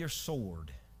 draw your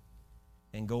sword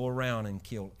and go around and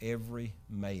kill every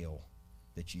male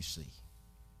that you see.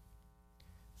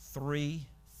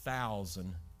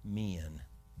 3,000 men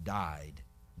died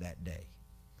that day.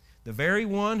 The very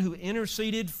one who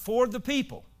interceded for the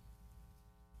people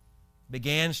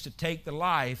begins to take the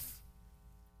life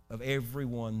of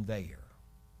everyone there.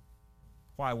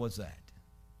 Why was that?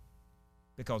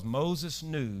 Because Moses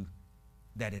knew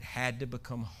that it had to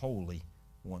become holy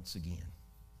once again.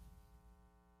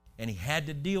 And he had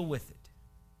to deal with it.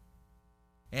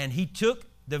 And he took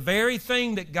the very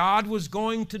thing that God was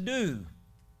going to do.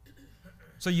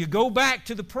 So you go back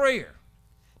to the prayer.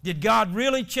 Did God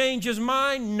really change his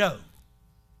mind? No.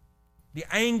 The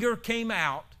anger came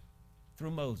out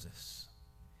through Moses.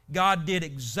 God did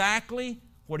exactly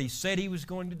what he said he was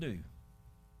going to do.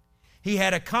 He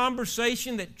had a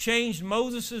conversation that changed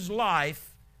Moses'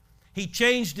 life. He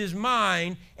changed his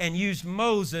mind and used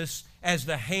Moses as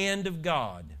the hand of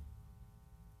God.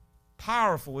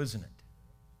 Powerful, isn't it?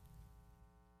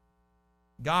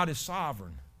 God is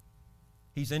sovereign.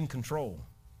 He's in control.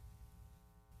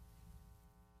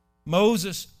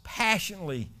 Moses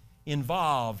passionately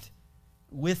involved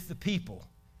with the people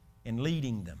and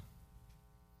leading them.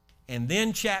 And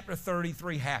then chapter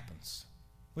 33 happens,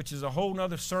 which is a whole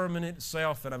other sermon in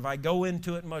itself, and if I go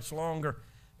into it much longer,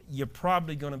 you're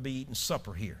probably going to be eating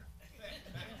supper here.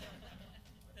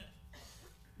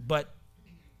 But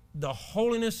the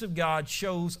holiness of God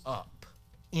shows up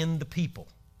in the people.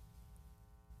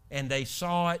 And they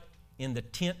saw it in the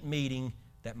tent meeting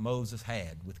that Moses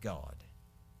had with God.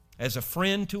 As a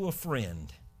friend to a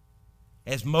friend,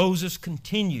 as Moses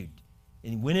continued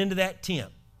and he went into that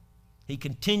tent, he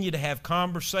continued to have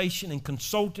conversation and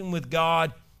consulting with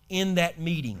God in that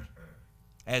meeting.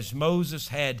 As Moses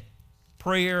had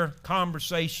prayer,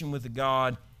 conversation with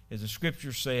God, as the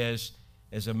Scripture says,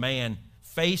 as a man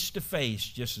face to face,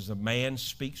 just as a man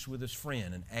speaks with his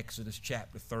friend in Exodus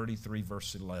chapter 33,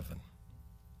 verse 11.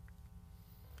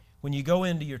 When you go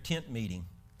into your tent meeting,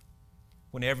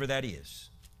 whenever that is,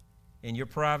 in your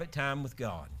private time with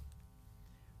God,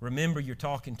 remember you're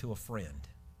talking to a friend,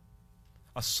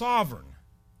 a sovereign,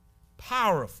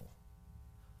 powerful,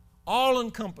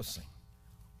 all-encompassing,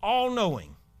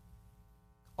 all-knowing,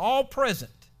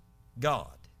 all-present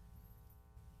God,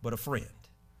 but a friend,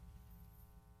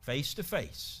 face to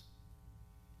face,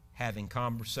 having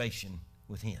conversation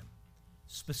with him,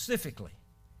 specifically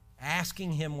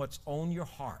asking him what's on your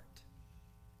heart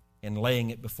and laying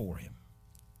it before him.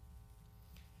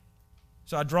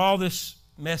 So I draw this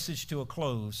message to a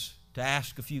close to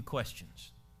ask a few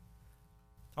questions.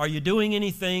 Are you doing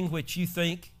anything which you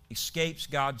think escapes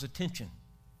God's attention?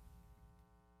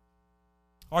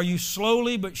 Are you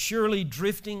slowly but surely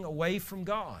drifting away from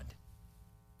God,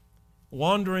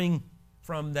 wandering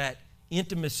from that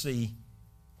intimacy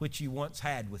which you once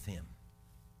had with him?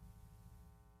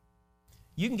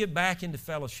 You can get back into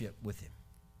fellowship with him.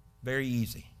 Very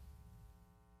easy.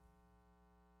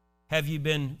 Have you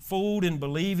been fooled in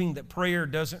believing that prayer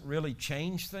doesn't really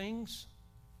change things?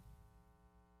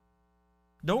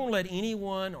 Don't let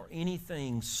anyone or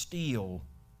anything steal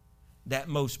that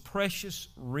most precious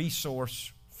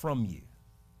resource from you.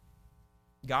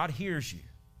 God hears you,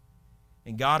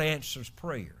 and God answers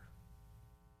prayer,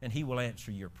 and he will answer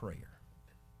your prayer.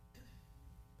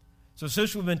 So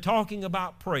since we've been talking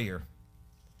about prayer,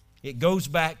 it goes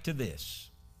back to this.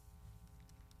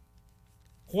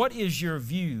 What is your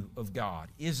view of God?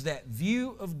 Is that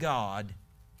view of God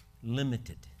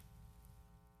limited?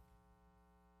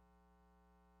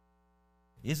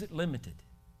 Is it limited?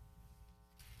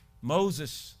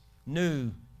 Moses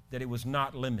knew that it was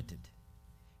not limited.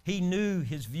 He knew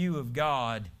his view of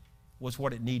God was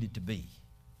what it needed to be.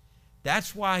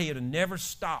 That's why he had never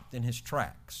stopped in his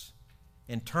tracks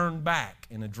and turned back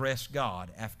and addressed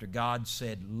God after God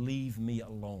said, "Leave me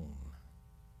alone."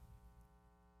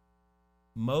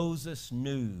 Moses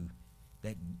knew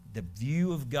that the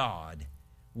view of God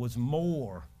was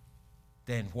more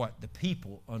than what the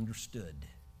people understood.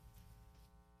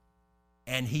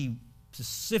 And he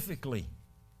specifically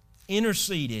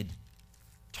interceded,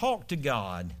 talked to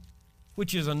God,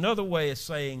 which is another way of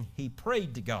saying he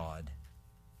prayed to God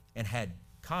and had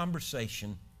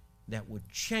conversation that would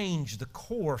change the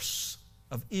course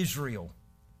of Israel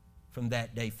from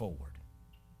that day forward.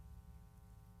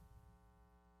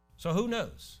 So who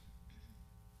knows?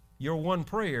 Your one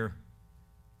prayer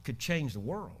could change the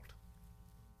world.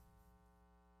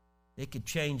 It could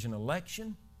change an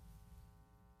election.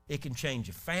 It can change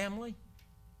a family.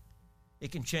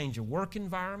 It can change a work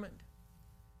environment.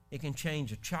 It can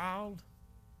change a child.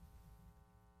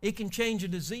 It can change a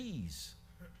disease.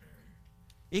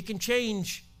 It can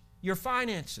change your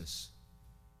finances.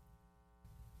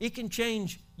 It can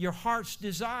change your heart's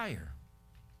desire.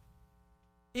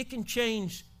 It can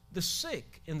change the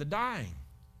sick and the dying.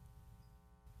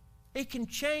 It can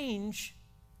change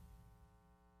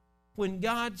when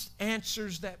God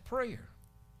answers that prayer.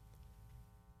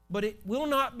 But it will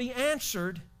not be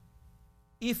answered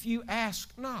if you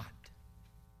ask not.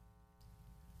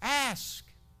 Ask,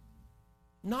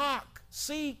 knock,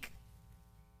 seek,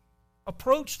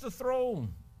 approach the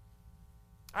throne.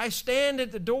 I stand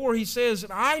at the door, he says,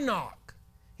 and I knock.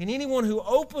 And anyone who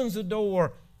opens the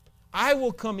door, I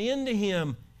will come into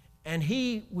him and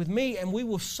he with me, and we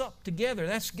will sup together.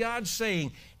 That's God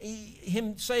saying,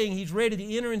 him saying he's ready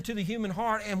to enter into the human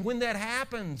heart. And when that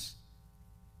happens,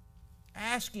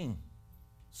 asking,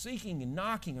 seeking, and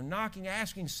knocking, or knocking,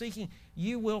 asking, seeking,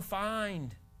 you will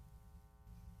find.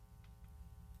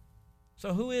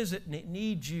 So who is it that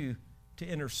needs you to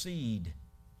intercede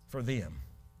for them,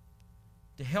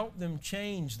 to help them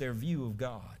change their view of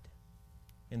God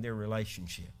and their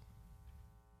relationship?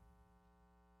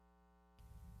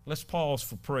 Let's pause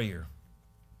for prayer.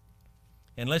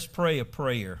 And let's pray a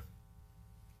prayer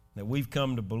that we've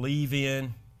come to believe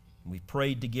in, and we've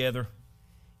prayed together.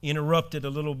 Interrupted a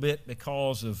little bit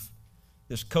because of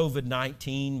this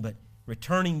COVID-19, but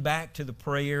returning back to the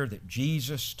prayer that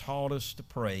Jesus taught us to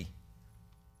pray.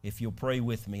 If you'll pray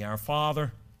with me. Our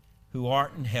Father, who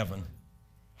art in heaven,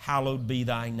 hallowed be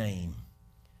thy name.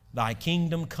 Thy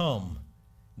kingdom come,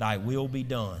 thy will be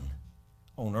done,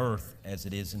 on earth as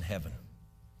it is in heaven.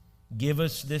 Give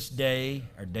us this day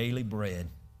our daily bread,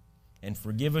 and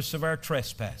forgive us of our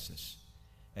trespasses,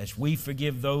 as we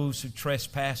forgive those who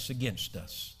trespass against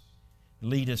us.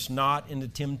 Lead us not into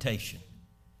temptation,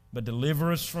 but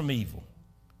deliver us from evil.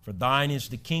 For thine is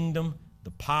the kingdom,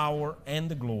 the power,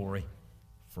 and the glory,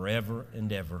 forever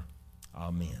and ever.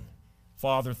 Amen.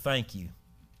 Father, thank you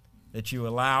that you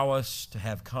allow us to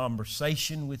have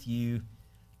conversation with you,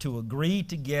 to agree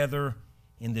together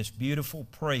in this beautiful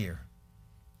prayer.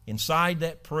 Inside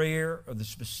that prayer are the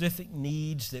specific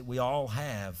needs that we all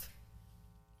have,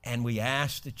 and we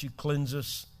ask that you cleanse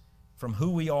us from who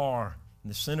we are in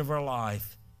the sin of our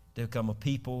life to become a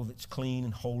people that's clean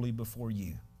and holy before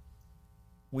you.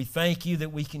 We thank you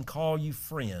that we can call you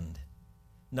friend,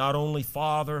 not only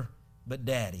Father, but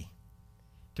Daddy,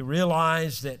 to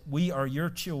realize that we are your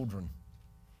children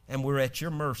and we're at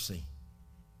your mercy.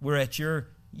 We're at your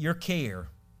care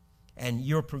and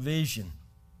your provision.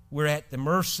 We're at the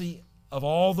mercy of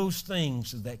all those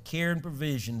things, of that care and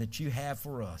provision that you have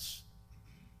for us.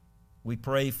 We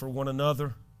pray for one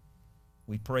another.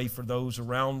 We pray for those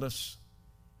around us.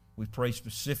 We pray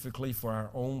specifically for our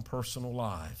own personal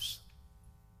lives.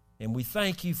 And we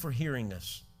thank you for hearing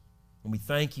us. And we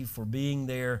thank you for being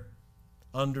there,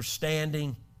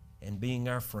 understanding, and being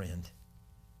our friend.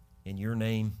 In your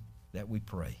name that we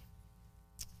pray.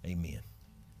 Amen.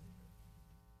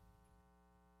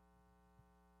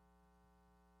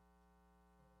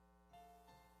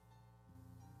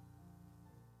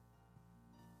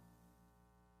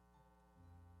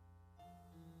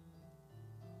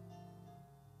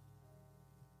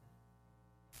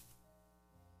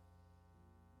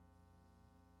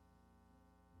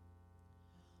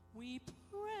 We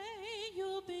pray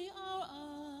you'll be our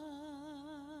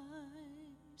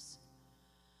eyes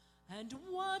and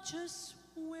watch us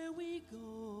where we go,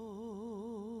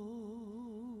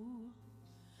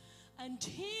 and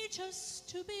teach us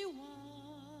to be wise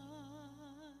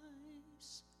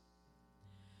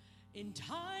in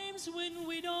times when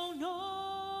we don't know.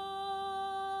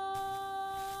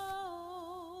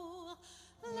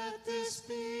 Let this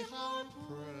be our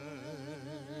prayer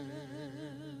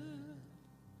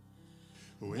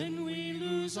when we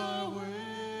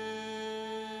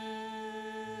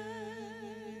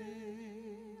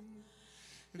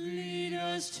Lead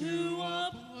us to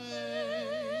a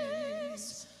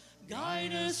place.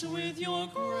 Guide us with your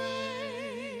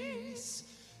grace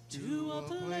to a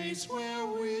place where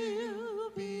we'll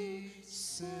be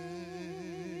safe.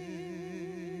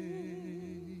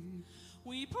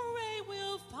 We pray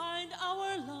we'll find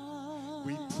our love.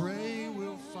 We pray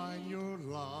we'll find your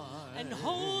light. And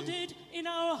hold it in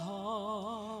our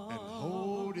heart. And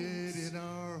hold it in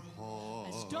our heart.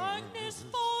 As darkness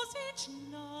falls each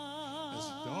night. As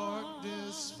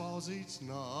darkness falls each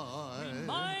night.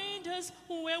 Remind us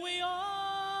where we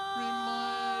are.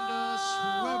 Remind us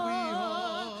where we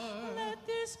are. Let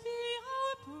this be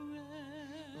our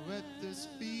prayer. Let this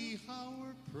be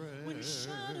our prayer. When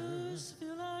shadows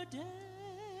fill our day.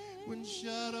 When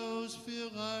shadows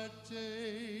fill our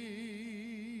day.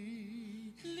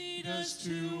 Lead us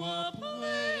to a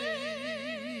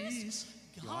place.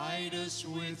 Guide us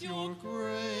with your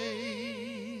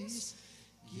grace.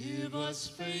 Give us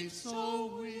faith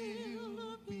so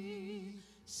we'll be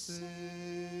saved.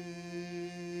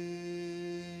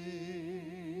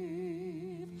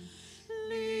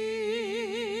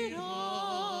 Lead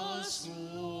us,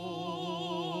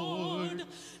 Lord.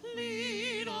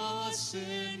 Lead us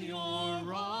in your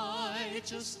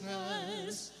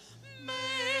righteousness.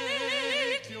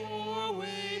 Make your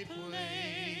way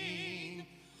plain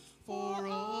for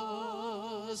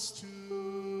us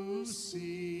to see.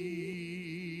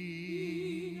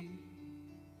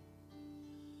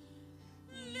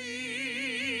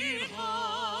 Lead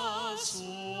us,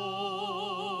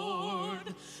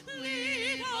 Lord.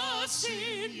 Lead us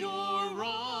in your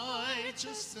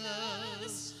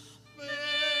righteousness.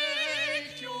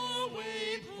 Make your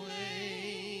way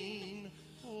plain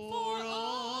for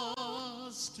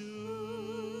us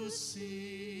to see.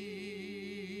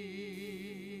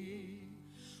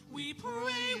 We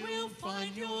pray we'll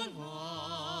find your light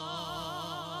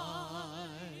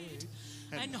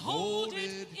and hold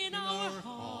it in our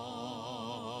hearts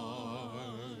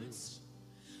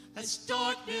as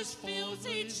darkness fills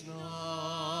each night.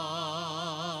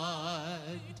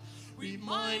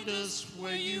 Remind us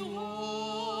where you are.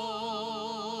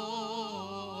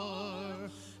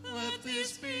 Let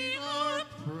this be our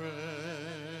prayer.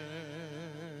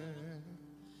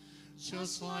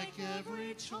 Just like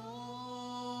every child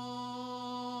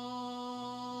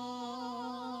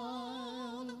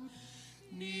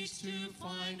needs to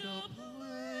find a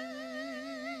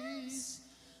place.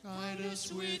 Guide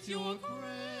us with your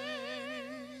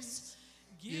grace.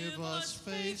 Give us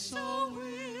faith so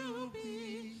we'll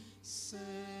be safe.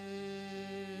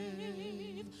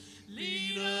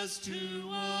 Lead us to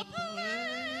a place.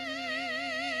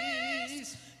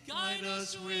 Guide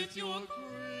us with your grace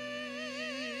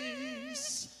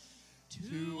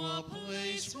to a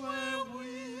place where